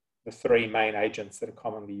across the three main agents that are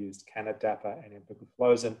commonly used, Cana-DAPA and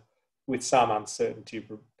empagliflozin, with some uncertainty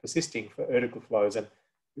persisting for erdagliflozin,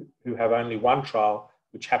 who have only one trial,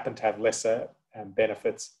 which happen to have lesser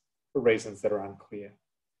benefits for reasons that are unclear.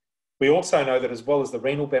 We also know that as well as the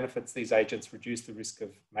renal benefits, these agents reduce the risk of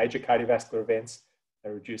major cardiovascular events, they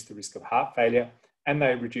reduce the risk of heart failure, and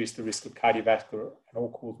they reduce the risk of cardiovascular and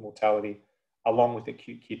all-cause mortality, along with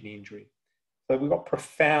acute kidney injury. So we've got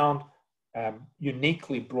profound,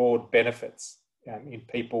 uniquely broad benefits in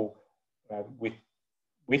people with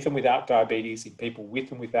and without diabetes, in people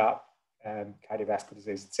with and without cardiovascular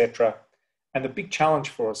disease, etc. And the big challenge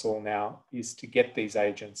for us all now is to get these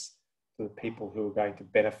agents to the people who are going to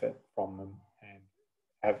benefit from them and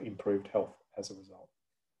have improved health as a result.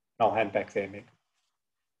 I'll hand back there, Meg.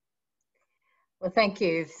 Well, thank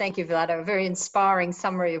you. Thank you, Vlado. A very inspiring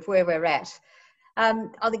summary of where we're at.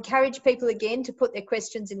 I'll encourage people again to put their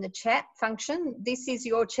questions in the chat function. This is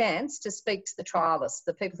your chance to speak to the trialists,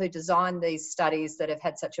 the people who designed these studies that have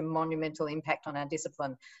had such a monumental impact on our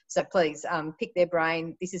discipline. So please pick their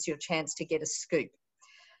brain. This is your chance to get a scoop.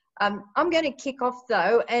 I'm going to kick off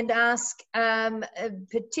though and ask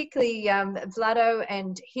particularly Vlado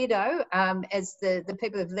and Hiddo as the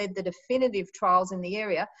people who've led the definitive trials in the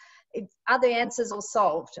area. Are the answers all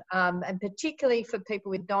solved? And particularly for people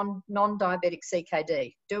with non-diabetic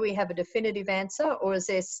CKD, do we have a definitive answer, or is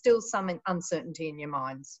there still some uncertainty in your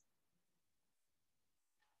minds?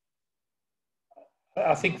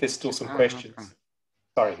 I think there's still some questions.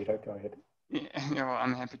 Sorry, Hiddo, go ahead. Yeah, well,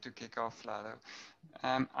 I'm happy to kick off, Vlado.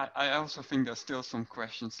 I also think there's still some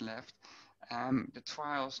questions left. The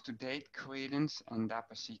trials to date, CREDENCE and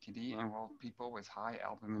DAPA-CKD, enrolled people with high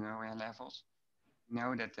albuminuria levels.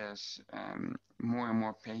 Know that there's more and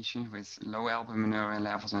more patients with low albuminuria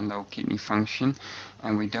levels and low kidney function,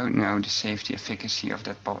 and we don't know the safety efficacy of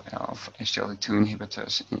that of SGLT2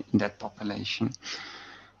 inhibitors in that population.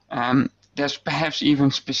 There's perhaps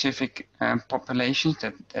even specific populations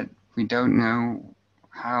that we don't know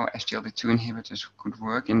how SGLT2 inhibitors could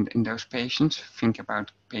work in those patients. Think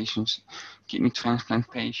about patients, kidney transplant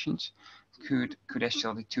patients. Could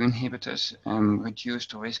SGLT2 inhibitors reduce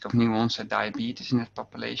the risk of new onset diabetes in that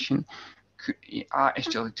population? Are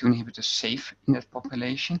SGLT2 inhibitors safe in that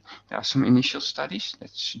population? There are some initial studies that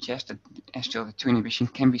suggest that SGLT2 inhibition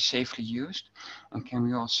can be safely used, and can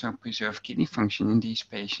we also preserve kidney function in these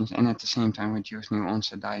patients and at the same time reduce new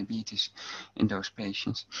onset diabetes in those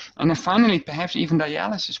patients. And then finally, perhaps even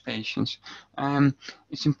dialysis patients.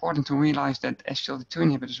 It's important to realize that SGLT2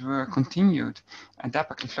 inhibitors were continued, and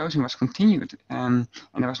dapagliflozin was continued, and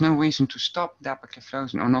there was no reason to stop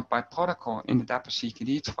dapagliflozin, or not by protocol, in the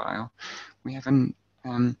DAPA-CKD trial. We have and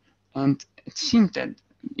it seemed that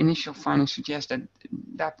initial findings suggest that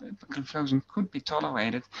dapagliflozin could be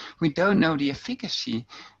tolerated. We don't know the efficacy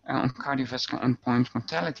on cardiovascular endpoints,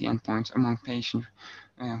 mortality endpoints among patients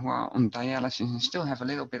who are on dialysis and still have a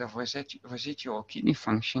little bit of residual kidney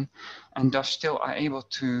function, and thus still are able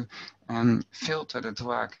to filter the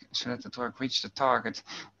drug so that the drug reaches the target.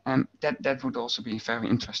 That would also be a very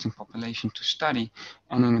interesting population to study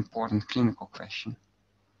and an important clinical question.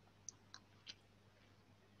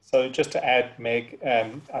 So just to add, Meg,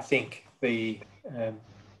 I think the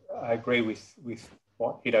I agree with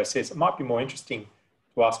what Hiddo says. It might be more interesting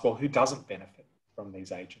to ask, well, who doesn't benefit from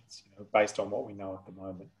these agents, based on what we know at the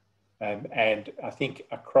moment. And I think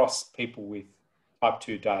across people with type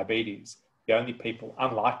 2 diabetes, the only people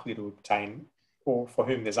unlikely to obtain, or for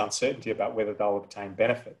whom there's uncertainty about whether they'll obtain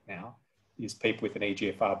benefit now, is people with an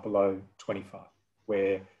EGFR below 25,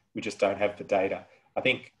 where we just don't have the data. I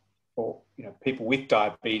think for people with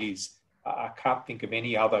diabetes, I can't think of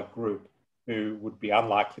any other group who would be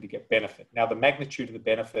unlikely to get benefit. Now, the magnitude of the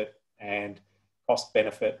benefit and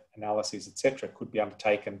cost-benefit analyses, etc., could be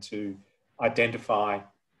undertaken to identify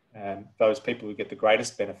those people who get the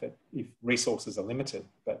greatest benefit if resources are limited.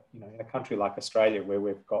 But in a country like Australia, where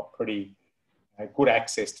we've got pretty good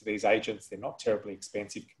access to these agents, they're not terribly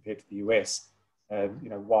expensive compared to the US.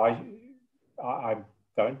 Why I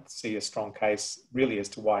don't see a strong case really as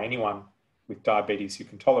to why anyone with diabetes who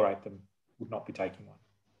can tolerate them would not be taking one.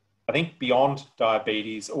 I think beyond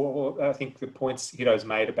diabetes, or I think the points Hiddo's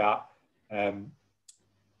made about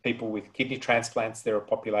people with kidney transplants, they're a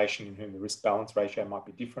population in whom the risk-balance ratio might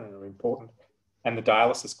be different and are important. And the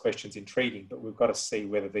dialysis question's intriguing, but we've got to see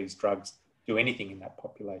whether these drugs do anything in that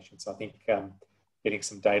population. So I think getting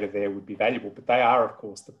some data there would be valuable, but they are, of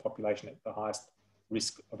course, the population at the highest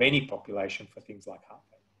risk of any population for things like heart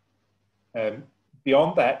failure.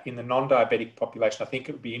 Beyond that, in the non-diabetic population, I think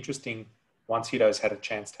it would be interesting, once Hiddo's had a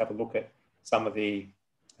chance to have a look at some of the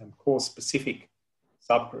cause-specific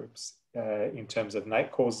subgroups in terms of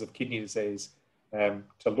causes of kidney disease,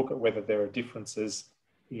 to look at whether there are differences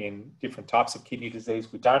in different types of kidney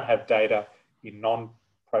disease. We don't have data in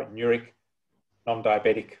non-proteinuric,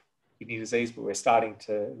 non-diabetic kidney disease, but we're starting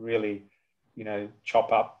to really,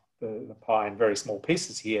 chop up the pie in very small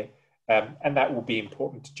pieces here. And that will be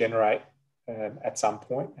important to generate at some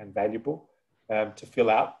point, and valuable to fill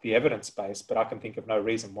out the evidence base. But I can think of no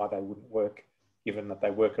reason why they wouldn't work, given that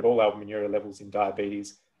they work at all albuminuria levels in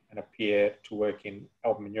diabetes and appear to work in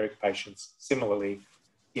albuminuric patients similarly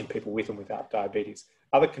in people with and without diabetes.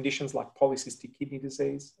 Other conditions like polycystic kidney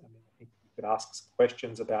disease, I think you could ask some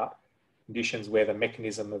questions about conditions where the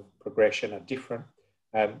mechanism of progression are different,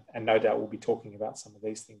 and no doubt we'll be talking about some of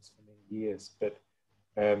these things for many years. But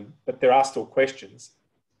there are still questions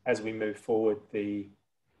as we move forward. The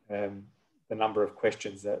number of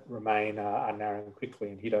questions that remain are narrowing quickly,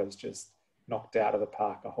 and Hiddo's just knocked out of the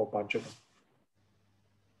park a whole bunch of them.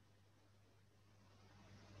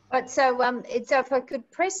 Right, so if I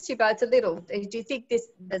could press you both a little, do you think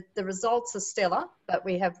that the results are stellar, but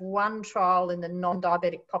we have one trial in the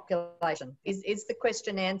non-diabetic population? Is the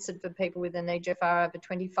question answered for people with an EGFR over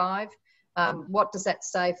 25? What does that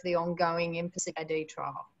say for the ongoing DAPA-CKD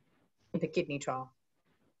trial, the kidney trial?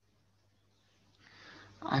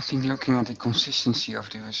 I think looking at the consistency of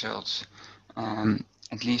the results,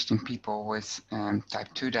 at least in people with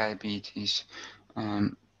type 2 diabetes,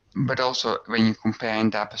 but also when you compare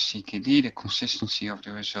in DAPA-CKD, the consistency of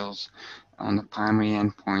the results on the primary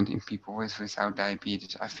endpoint in people without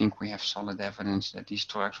diabetes, I think we have solid evidence that these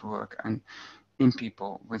drugs work and in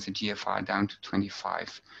people with a GFR down to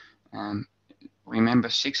 25. Remember,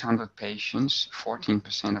 600 patients,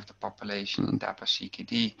 14% of the population in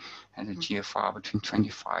DAPA-CKD had a GFR between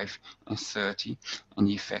 25 and 30, and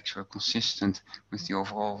the effects were consistent with the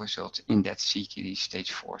overall results in that CKD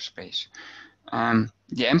stage 4 space.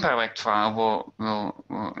 The EMPA-REC trial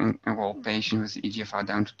will enroll patients with EGFR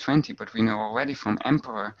down to 20, but we know already from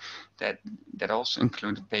EMPEROR that also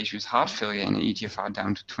included patients with heart failure and EGFR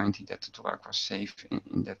down to 20, that the drug was safe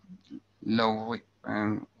in that low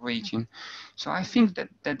region. So I think that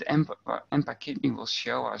EMPA-KIDNEY will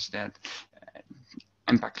show us that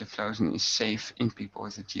empagliflozin is safe in people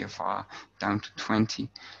with a GFR down to 20.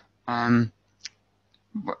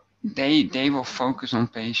 They will focus on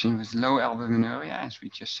patients with low albuminuria, as we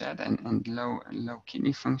just said, and low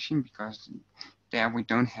kidney function, because there we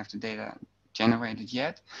don't have the data generated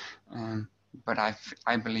yet. But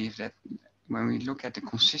I believe that when we look at the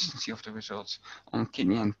consistency of the results on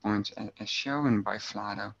kidney endpoints as shown by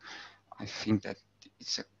Vlado, I think that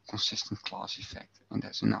it's a consistent class effect, and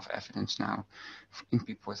there's enough evidence now in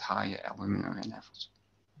people with higher albuminuria levels.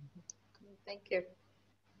 Thank you.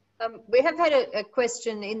 We have had a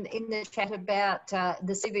question in the chat about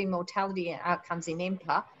the CV mortality outcomes in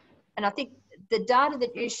EMPA, and I think the data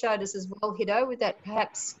that you showed us as well, Hiddo, with that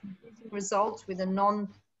perhaps results with a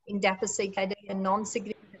in DAPA-CKD, a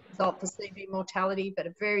non-significant result for CV mortality, but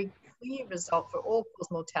a very clear result for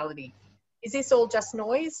all-cause mortality. Is this all just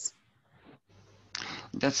noise?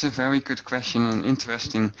 That's a very good question, and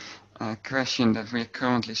interesting question that we're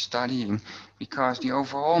currently studying, because the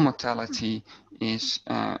overall mortality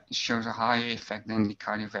shows a higher effect than the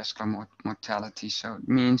cardiovascular mortality. So it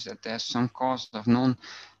means that there's some causes of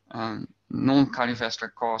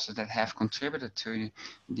non-cardiovascular causes that have contributed to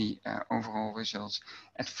the overall results.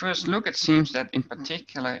 At first look, it seems that in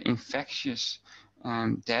particular infectious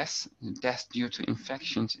death due to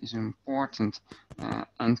infections is an important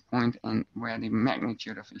endpoint, and where the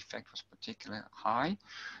magnitude of effect was particularly high.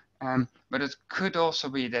 But it could also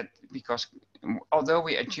be that because although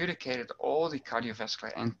we adjudicated all the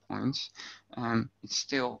cardiovascular endpoints, it's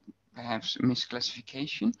still perhaps a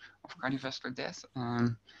misclassification of cardiovascular death.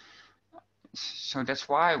 So that's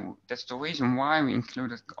the reason why we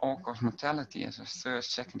included all-cause mortality as a third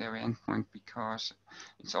secondary endpoint, because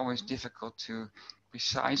it's always difficult to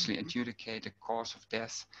precisely adjudicate the cause of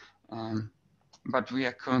death. But we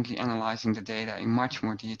are currently analyzing the data in much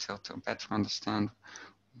more detail to better understand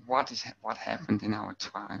what happened in our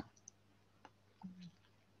trial.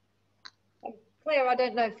 Claire, I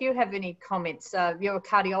don't know if you have any comments. You're a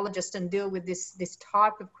cardiologist and deal with this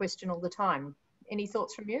type of question all the time. Any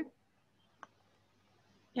thoughts from you?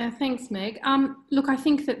 Yeah, thanks, Meg. Look, I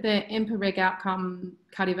think that the EMPA-REG outcome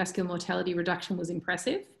cardiovascular mortality reduction was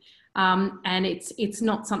impressive, and it's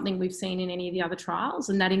not something we've seen in any of the other trials,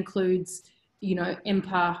 and that includes, you know,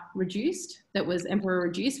 EMPA reduced, that was EMPA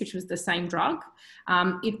reduced, which was the same drug.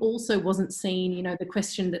 It also wasn't seen, you know, the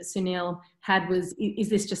question that Sunil had was, is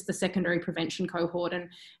this just the secondary prevention cohort? And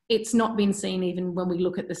it's not been seen even when we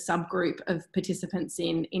look at the subgroup of participants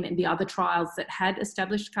in the other trials that had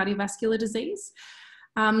established cardiovascular disease.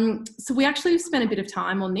 So we actually spent a bit of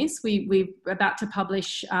time on this. We're about to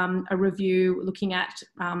publish a review looking at,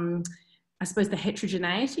 I suppose, the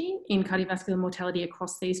heterogeneity in cardiovascular mortality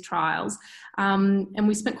across these trials. And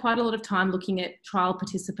we spent quite a lot of time looking at trial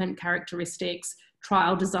participant characteristics,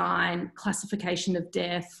 trial design, classification of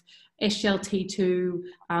death, SGLT2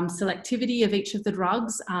 selectivity of each of the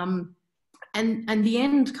drugs. And the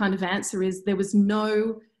end kind of answer is there was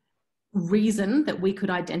no reason that we could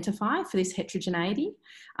identify for this heterogeneity.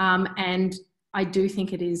 And I do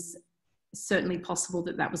think it is certainly possible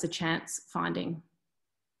that that was a chance finding.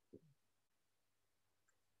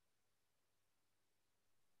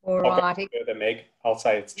 All right. Further, Meg, I'll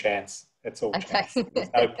say it's chance. It's all chance. There's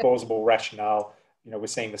no plausible rationale. You know, we're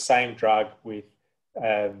seeing the same drug with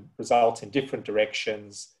results in different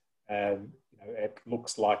directions. You know, it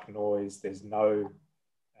looks like noise. There's no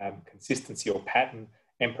consistency or pattern.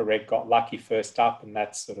 EMPA-REG got lucky first up, and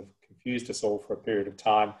that's sort of confused us all for a period of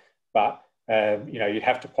time. But you know, you'd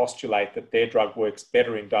have to postulate that their drug works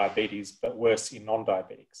better in diabetes but worse in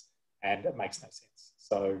non-diabetics, and it makes no sense.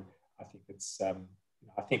 So I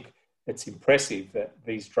think it's impressive that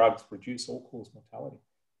these drugs reduce all-cause mortality.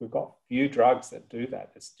 We've got few drugs that do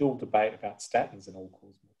that. There's still debate about statins and all-cause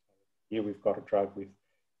mortality. Here we've got a drug with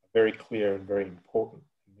a very clear and very important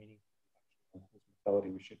and meaningful all-cause mortality.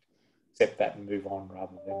 We should accept that and move on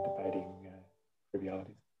rather than debating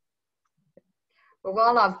trivialities. Well,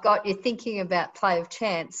 while I've got you thinking about play of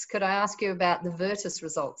chance, could I ask you about the Virtus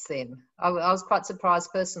results then? I was quite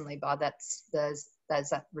surprised personally by those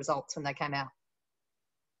results when they came out.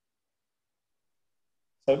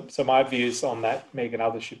 So my views on that, Meg and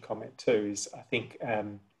others should comment too, is I think,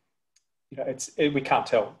 you know, we can't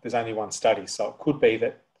tell. There's only one study. So it could be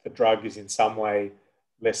that the drug is in some way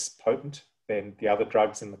less potent than the other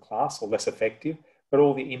drugs in the class or less effective, but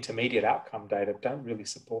all the intermediate outcome data don't really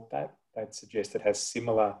support that. They'd suggest it has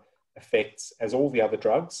similar effects as all the other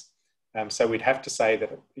drugs. So we'd have to say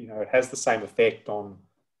that, you know, it has the same effect on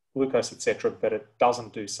glucose, etc., but it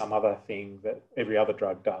doesn't do some other thing that every other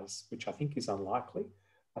drug does, which I think is unlikely.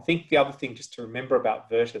 I think the other thing just to remember about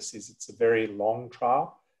Virtus is it's a very long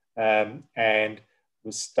trial and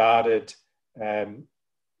was started in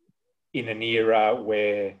an era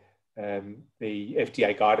where the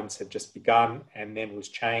FDA guidance had just begun and then was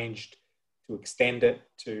changed to extend it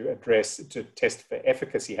to test for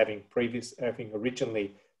efficacy, having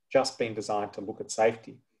originally just been designed to look at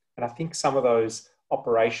safety. And I think some of those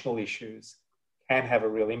operational issues can have a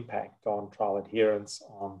real impact on trial adherence,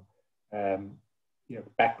 on you know,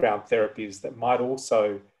 background therapies that might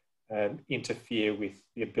also interfere with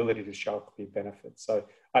the ability to show a clear benefit. So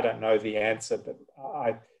I don't know the answer, but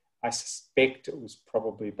I suspect it was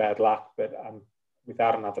probably bad luck, but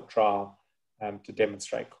without another trial to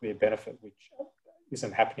demonstrate clear benefit, which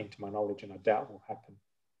isn't happening to my knowledge and I doubt will happen,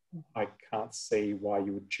 I can't see why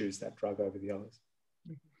you would choose that drug over the others.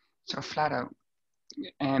 So Vlado,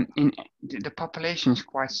 the population is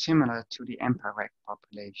quite similar to the EMPA-REG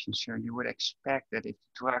population. So you would expect that if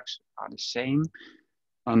the drugs are the same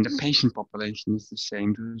and the patient population is the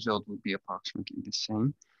same, the result would be approximately the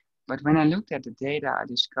same. But when I looked at the data, I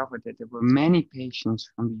discovered that there were many patients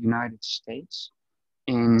from the United States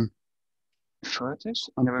in Virtus,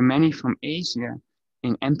 and there were many from Asia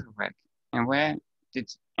in EMPA-REC. And where did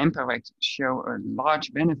EMPA-REC show a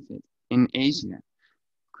large benefit? In Asia.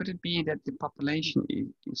 Could it be that the population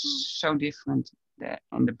is so different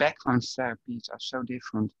and the background therapies are so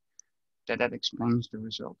different that explains the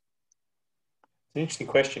result? It's an interesting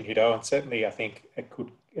question, Hiddo, and certainly I think it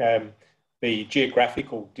could, the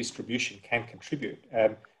geographical distribution can contribute.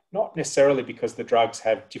 Not necessarily because the drugs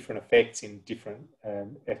have different effects in different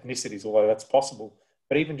ethnicities, although that's possible,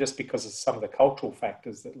 but even just because of some of the cultural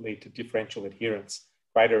factors that lead to differential adherence,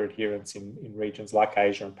 greater adherence in regions like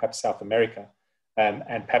Asia and perhaps South America, and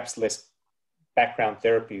perhaps less background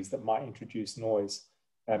therapies that might introduce noise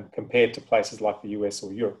compared to places like the US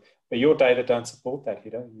or Europe. But your data don't support that,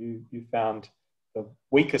 Hiddo. You found the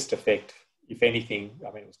weakest effect, if anything. I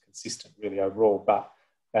mean, it was consistent really overall, but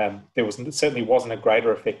there certainly wasn't a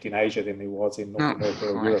greater effect in Asia than there was in North America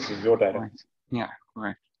or Europe in your data. Correct. Yeah,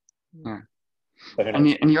 correct. Yeah. So and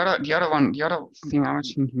the other thing I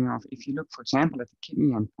was thinking of, if you look, for example, at the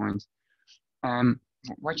kidney endpoint,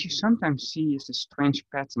 what you sometimes see is the strange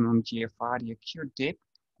pattern on GFR, the acute dip,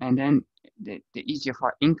 and then the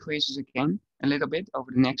eGFR increases again a little bit over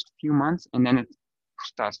the next few months, and then it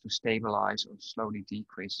starts to stabilize or slowly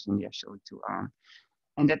decreases in the SGLT2 arm.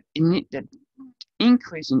 And that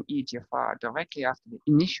increase in eGFR directly after the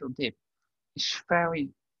initial dip is very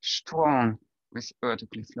strong with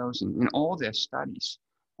ertugliflozin in all their studies.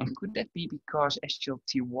 And could that be because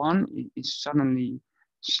SGLT1 is suddenly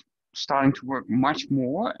starting to work much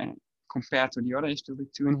more compared to the other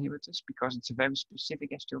SGLT2 inhibitors, because it's a very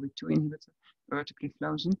specific SGLT2 inhibitor,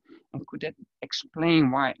 ertugliflozin? And could that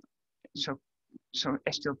explain why so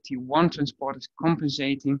SGLT1 transport is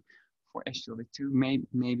compensating for SGLT2?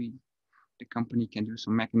 Maybe the company can do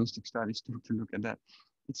some mechanistic studies to look at that.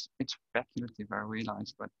 It's speculative, I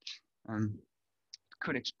realize, but it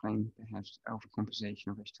could explain perhaps overcompensation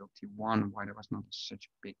of SGLT1, why there was not such a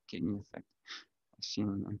big kidney effect as seen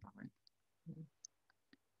in EMPA-REC.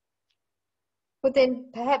 But then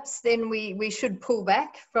perhaps we should pull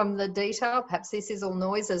back from the detail. Perhaps this is all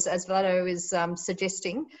noise, as Vlado is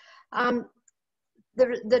suggesting.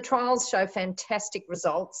 The trials show fantastic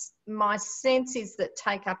results. My sense is that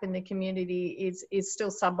take up in the community is still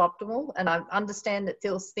suboptimal, and I understand that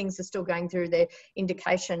things are still going through their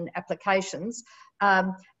indication applications.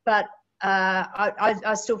 But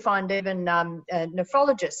I still find even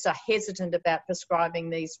nephrologists are hesitant about prescribing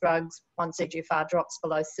these drugs once eGFR drops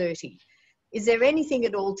below 30. Is there anything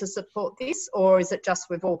at all to support this, or is it just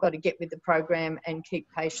we've all got to get with the program and keep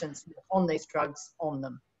patients on these drugs on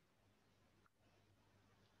them?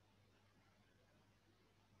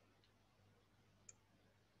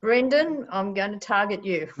 Brendan, I'm going to target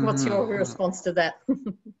you. What's your response to that?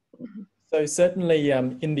 So certainly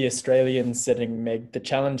in the Australian setting, Meg, the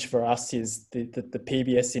challenge for us is that the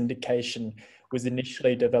PBS indication was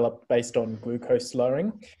initially developed based on glucose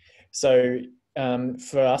lowering. So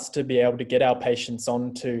for us to be able to get our patients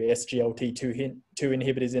onto SGLT2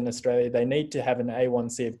 inhibitors in Australia, they need to have an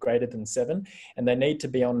A1C of greater than 7, and they need to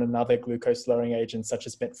be on another glucose lowering agent such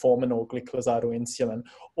as metformin or gliclazide or insulin,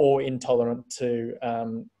 or intolerant to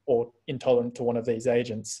one of these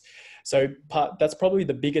agents. So that's probably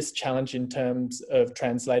the biggest challenge in terms of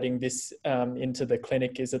translating this into the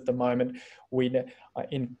clinic. Is at the moment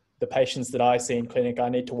in the patients that I see in clinic, I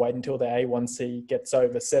need to wait until the A1C gets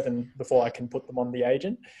over 7 before I can put them on the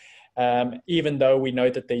agent. Even though we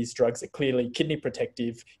know that these drugs are clearly kidney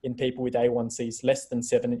protective in people with A1Cs less than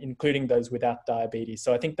 7, including those without diabetes.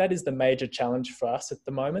 So I think that is the major challenge for us at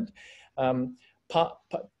the moment.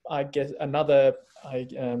 I guess another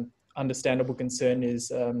understandable concern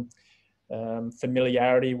is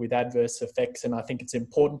familiarity with adverse effects. And I think it's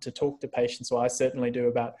important to talk to patients, so I certainly do,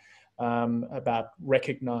 about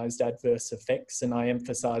recognized adverse effects. And I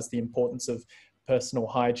emphasize the importance of personal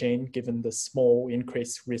hygiene, given the small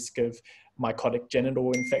increased risk of mycotic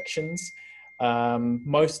genital infections.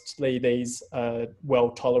 Mostly these are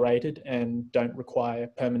well tolerated and don't require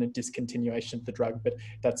permanent discontinuation of the drug, but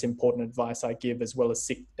that's important advice I give, as well as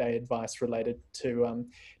sick day advice related to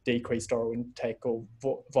decreased oral intake or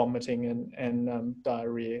vomiting and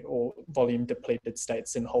diarrhea or volume depleted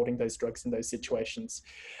states, and holding those drugs in those situations.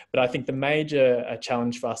 But I think the major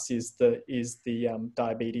challenge for us is the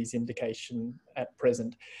diabetes indication at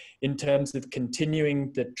present. In terms of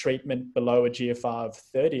continuing the treatment below a GFR of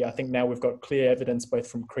 30, I think now we've got clear evidence both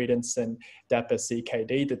from CREDENCE and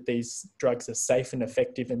DAPA-CKD that these drugs are safe and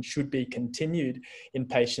effective and should be continued in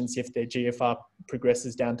patients if their GFR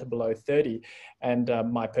progresses down to below 30. and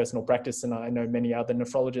my personal practice, and I know many other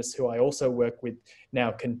nephrologists who I also work with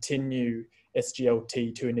now, continue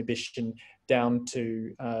SGLT2 inhibition down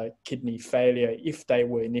to kidney failure if they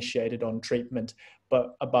were initiated on treatment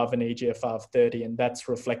but above an eGFR of 30, and that's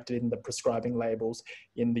reflected in the prescribing labels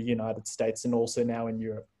in the United States and also now in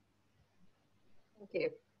Europe. Thank you.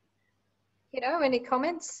 Hiddo, any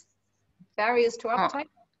comments? Barriers to uptake?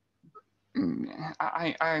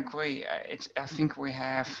 I agree. I think we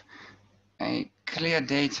have a clear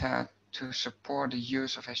data to support the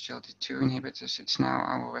use of SGLT2 inhibitors. It's now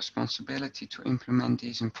our responsibility to implement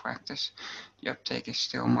these in practice. The uptake is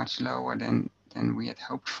still much lower than we had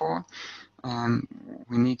hoped for.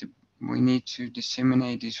 We need to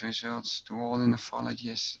disseminate these results to all the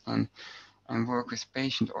nephrologists and work with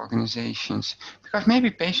patient organizations, because maybe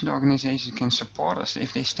patient organizations can support us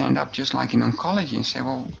if they stand up just like in oncology and say,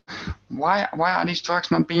 well, why are these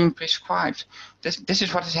drugs not being prescribed? This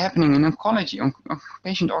is what is happening in oncology.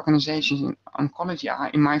 Patient organizations in oncology are,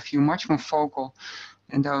 in my view, much more vocal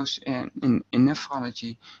than those in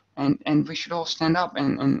nephrology, and we should all stand up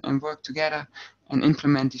and work together and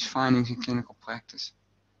implement these findings in clinical practice,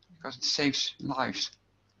 because it saves lives.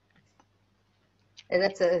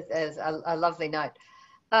 That's a lovely note.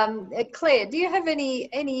 Claire, do you have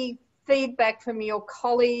any feedback from your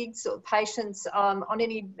colleagues or patients on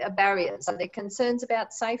any barriers? Are there concerns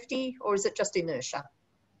about safety, or is it just inertia?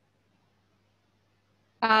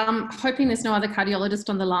 Hoping there's no other cardiologist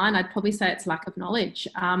on the line, I'd probably say it's lack of knowledge.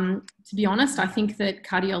 To be honest, I think that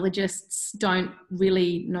cardiologists don't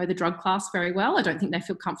really know the drug class very well. I don't think they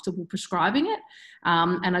feel comfortable prescribing it,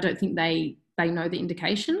 and I don't think they know the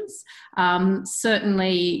indications.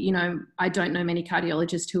 Certainly, you know, I don't know many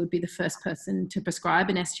cardiologists who would be the first person to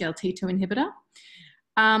prescribe an SGLT2 inhibitor.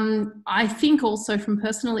 I think also from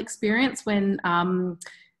personal experience, when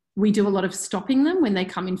we do a lot of stopping them when they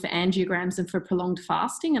come in for angiograms and for prolonged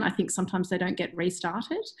fasting, and I think sometimes they don't get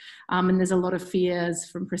restarted. And there's a lot of fears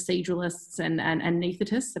from proceduralists and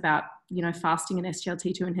anaesthetists about, you know, fasting and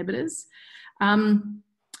SGLT2 inhibitors.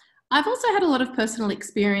 I've also had a lot of personal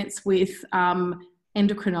experience with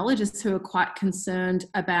endocrinologists who are quite concerned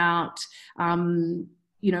about,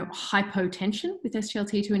 you know, hypotension with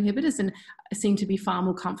SGLT2 inhibitors, and seem to be far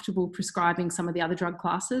more comfortable prescribing some of the other drug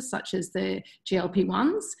classes, such as the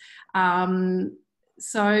GLP-1s.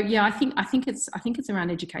 So yeah, I think it's around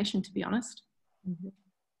education, to be honest.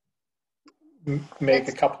 Meg,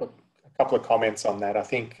 a couple of comments on that. I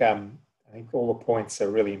think all the points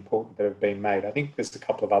are really important that have been made. I think there's a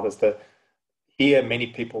couple of others that here many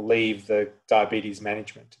people leave the diabetes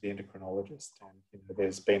management to the endocrinologist, and you know,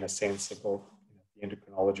 there's been a sense of, well, you know, the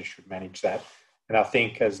endocrinologist should manage that. And I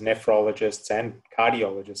think as nephrologists and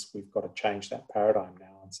cardiologists, we've got to change that paradigm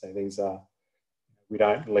now and say we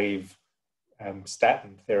don't leave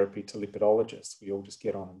statin therapy to lipidologists. We all just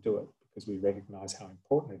get on and do it because we recognise how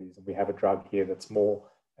important it is, and we have a drug here that's more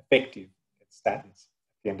effective than statins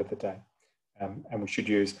at the end of the day. And we should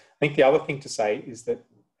use. I think the other thing to say is that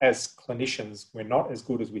as clinicians, we're not as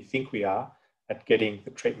good as we think we are at getting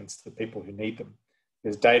the treatments to the people who need them.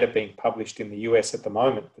 There's data being published in the US at the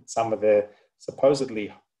moment that some of the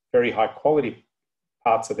supposedly very high quality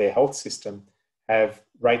parts of their health system have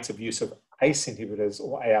rates of use of ACE inhibitors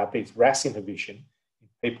or ARBs, RAS inhibition, in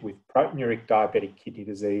people with proteinuric diabetic kidney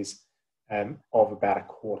disease of about a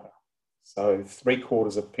quarter. So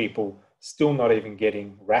 3/4 of people still not even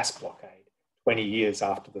getting RAS blockade 20 years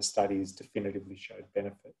after the studies definitively showed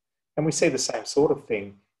benefit. And we see the same sort of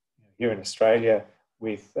thing here in Australia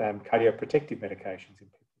with cardioprotective medications in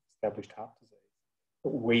people with established heart disease.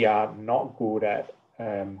 But we are not good at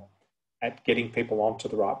getting people onto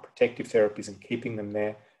the right protective therapies and keeping them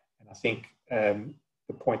there. And I think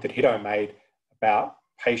the point that Hiddo made about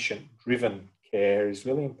patient-driven care is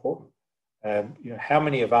really important. You know, how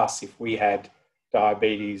many of us, if we had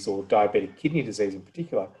diabetes or diabetic kidney disease in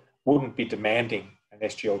particular, wouldn't be demanding an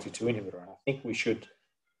SGLT2 inhibitor? And I think we should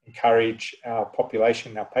encourage our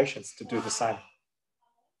population, our patients, to do the same.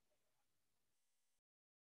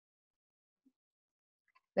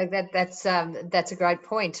 That's a great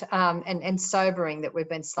point, and sobering that we've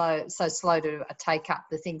been so slow to take up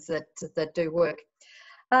the things that do work.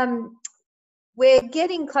 We're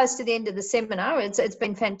getting close to the end of the seminar. It's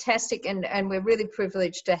been fantastic, and we're really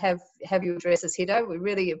privileged to have you address us, Hiddo. We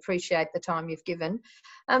really appreciate the time you've given.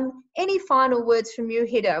 Any final words from you,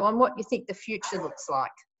 Hiddo, on what you think the future looks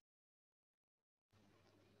like?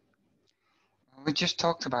 We just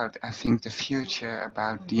talked about, I think, the future,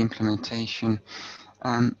 about the implementation.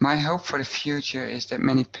 My hope for the future is that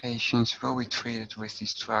many patients will be treated with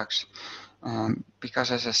these drugs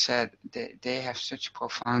because as I said, they have such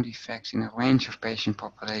profound effects in a range of patient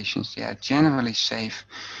populations. They are generally safe.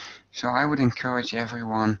 So I would encourage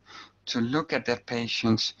everyone to look at their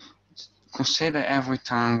patients, consider every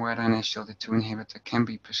time whether an SGLT2 inhibitor can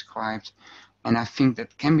be prescribed. And I think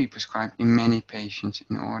that can be prescribed in many patients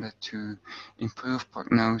in order to improve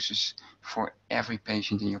prognosis for every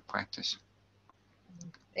patient in your practice.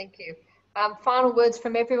 Thank you. Final words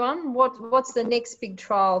from everyone. What's the next big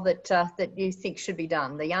trial that that you think should be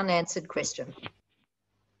done? The unanswered question.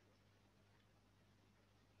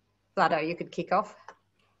 Vlado, you could kick off.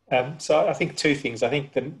 So I think two things. I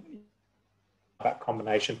think about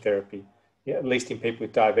combination therapy, at least in people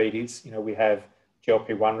with diabetes, we have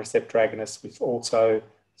GLP-1 receptor agonists with also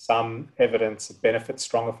some evidence of benefit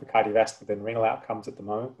stronger for cardiovascular than renal outcomes at the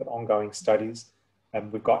moment, but ongoing studies.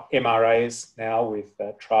 We've got MRAs now with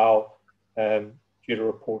a trial due to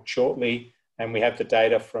report shortly, and we have the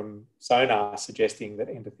data from SONAR suggesting that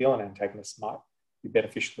endothelin antagonists might be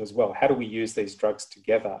beneficial as well. How do we use these drugs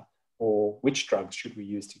together, or which drugs should we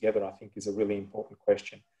use together, I think is a really important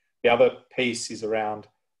question. The other piece is around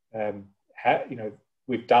how,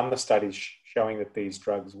 we've done the studies showing that these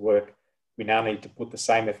drugs work. We now need to put the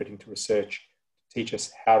same effort into research to teach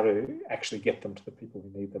us how to actually get them to the people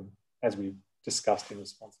who need them, as we discussed in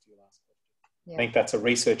response to your last question. Yeah. I think that's a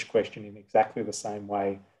research question in exactly the same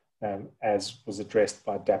way as was addressed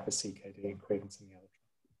by DAPA-CKD and CREDENCE and the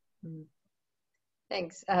other.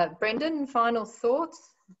 Thanks. Brendan, final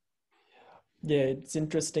thoughts? Yeah, it's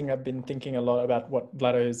interesting. I've been thinking a lot about what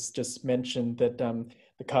Vlado has just mentioned, that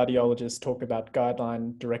the cardiologists talk about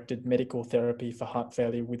guideline-directed medical therapy for heart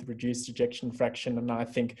failure with reduced ejection fraction. And I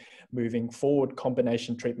think moving forward,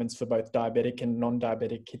 combination treatments for both diabetic and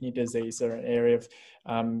non-diabetic kidney disease are an area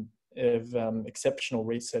of exceptional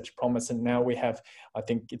research promise. And now we have, I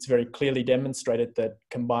think it's very clearly demonstrated that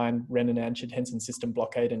combined renin-angiotensin system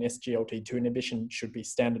blockade and SGLT2 inhibition should be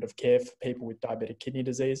standard of care for people with diabetic kidney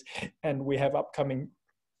disease. And we have upcoming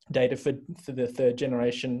data for the third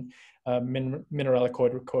generation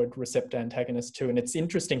mineralocorticoid receptor antagonist too. And it's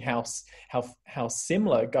interesting how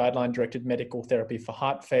similar guideline-directed medical therapy for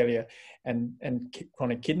heart failure and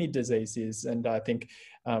chronic kidney disease is. And I think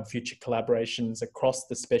future collaborations across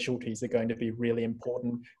the specialties are going to be really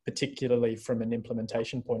important, particularly from an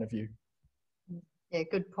implementation point of view. Yeah,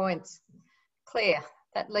 good points. Claire,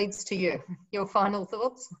 that leads to you. Your final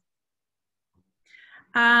thoughts?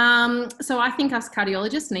 So I think us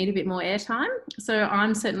cardiologists need a bit more airtime. So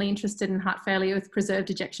I'm certainly interested in heart failure with preserved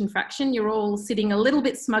ejection fraction. You're all sitting a little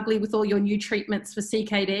bit smugly with all your new treatments for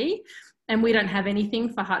CKD, and we don't have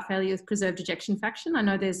anything for heart failure with preserved ejection fraction. I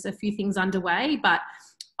know there's a few things underway, but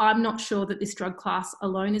I'm not sure that this drug class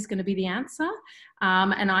alone is going to be the answer.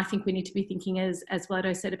 And I think we need to be thinking, as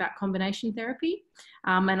Vlado said, about combination therapy.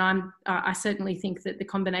 And I certainly think that the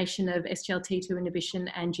combination of SGLT2 inhibition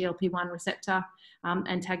and GLP-1 receptor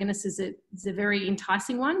antagonist is a very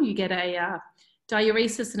enticing one. You get a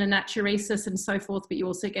diuresis and a natriuresis and so forth, but you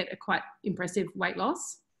also get a quite impressive weight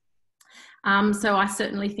loss. So I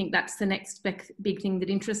certainly think that's the next big thing that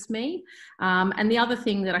interests me. And the other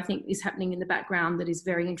thing that I think is happening in the background that is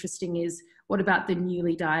very interesting is, what about the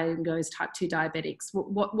newly diagnosed type 2 diabetics?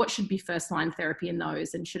 What should be first line therapy in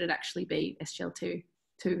those, and should it actually be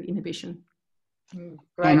SGLT2 inhibition? And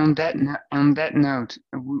on that note,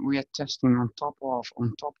 we are testing on top of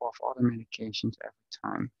other medications every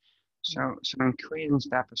time. So in CREDENCE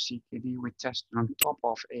DAPA-CKD, we tested on top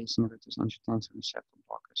of ACE inhibitors and angiotensin receptor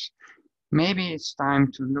blockers. Maybe it's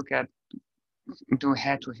time to do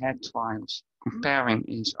head-to-head trials comparing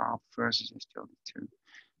ACE/ARB versus SGLT2,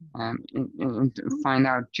 and to find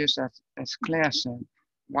out, just as Claire said,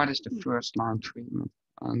 what is the first-line treatment,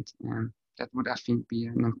 and that would, I think, be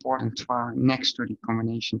an important trial next to the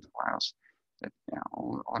combination trials that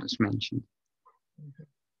all others mentioned.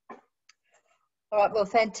 All right, well,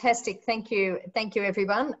 fantastic. Thank you,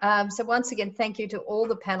 everyone. So once again, thank you to all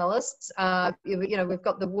the panelists. We've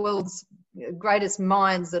got the world's greatest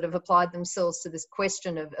minds that have applied themselves to this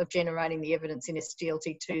question of generating the evidence in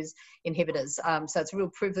SGLT2's inhibitors. So it's a real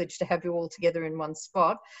privilege to have you all together in one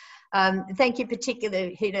spot. Thank you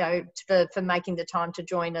particularly, Hiddo, for making the time to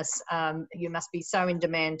join us. You must be so in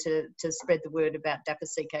demand to spread the word about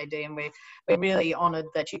DAPA-CKD, and we're really honoured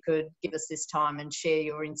that you could give us this time and share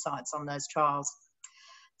your insights on those trials.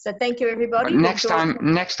 So thank you, everybody. Next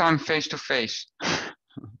time, face to face.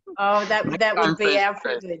 Oh, that would be our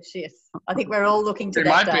privilege. Yes, I think we're all looking to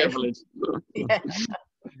that day. Yeah.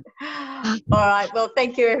 All right. Well,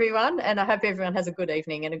 thank you, everyone, and I hope everyone has a good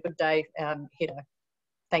evening and a good day, Hiddo.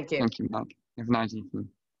 Thank you. Thank you, Mike. Have a nice evening.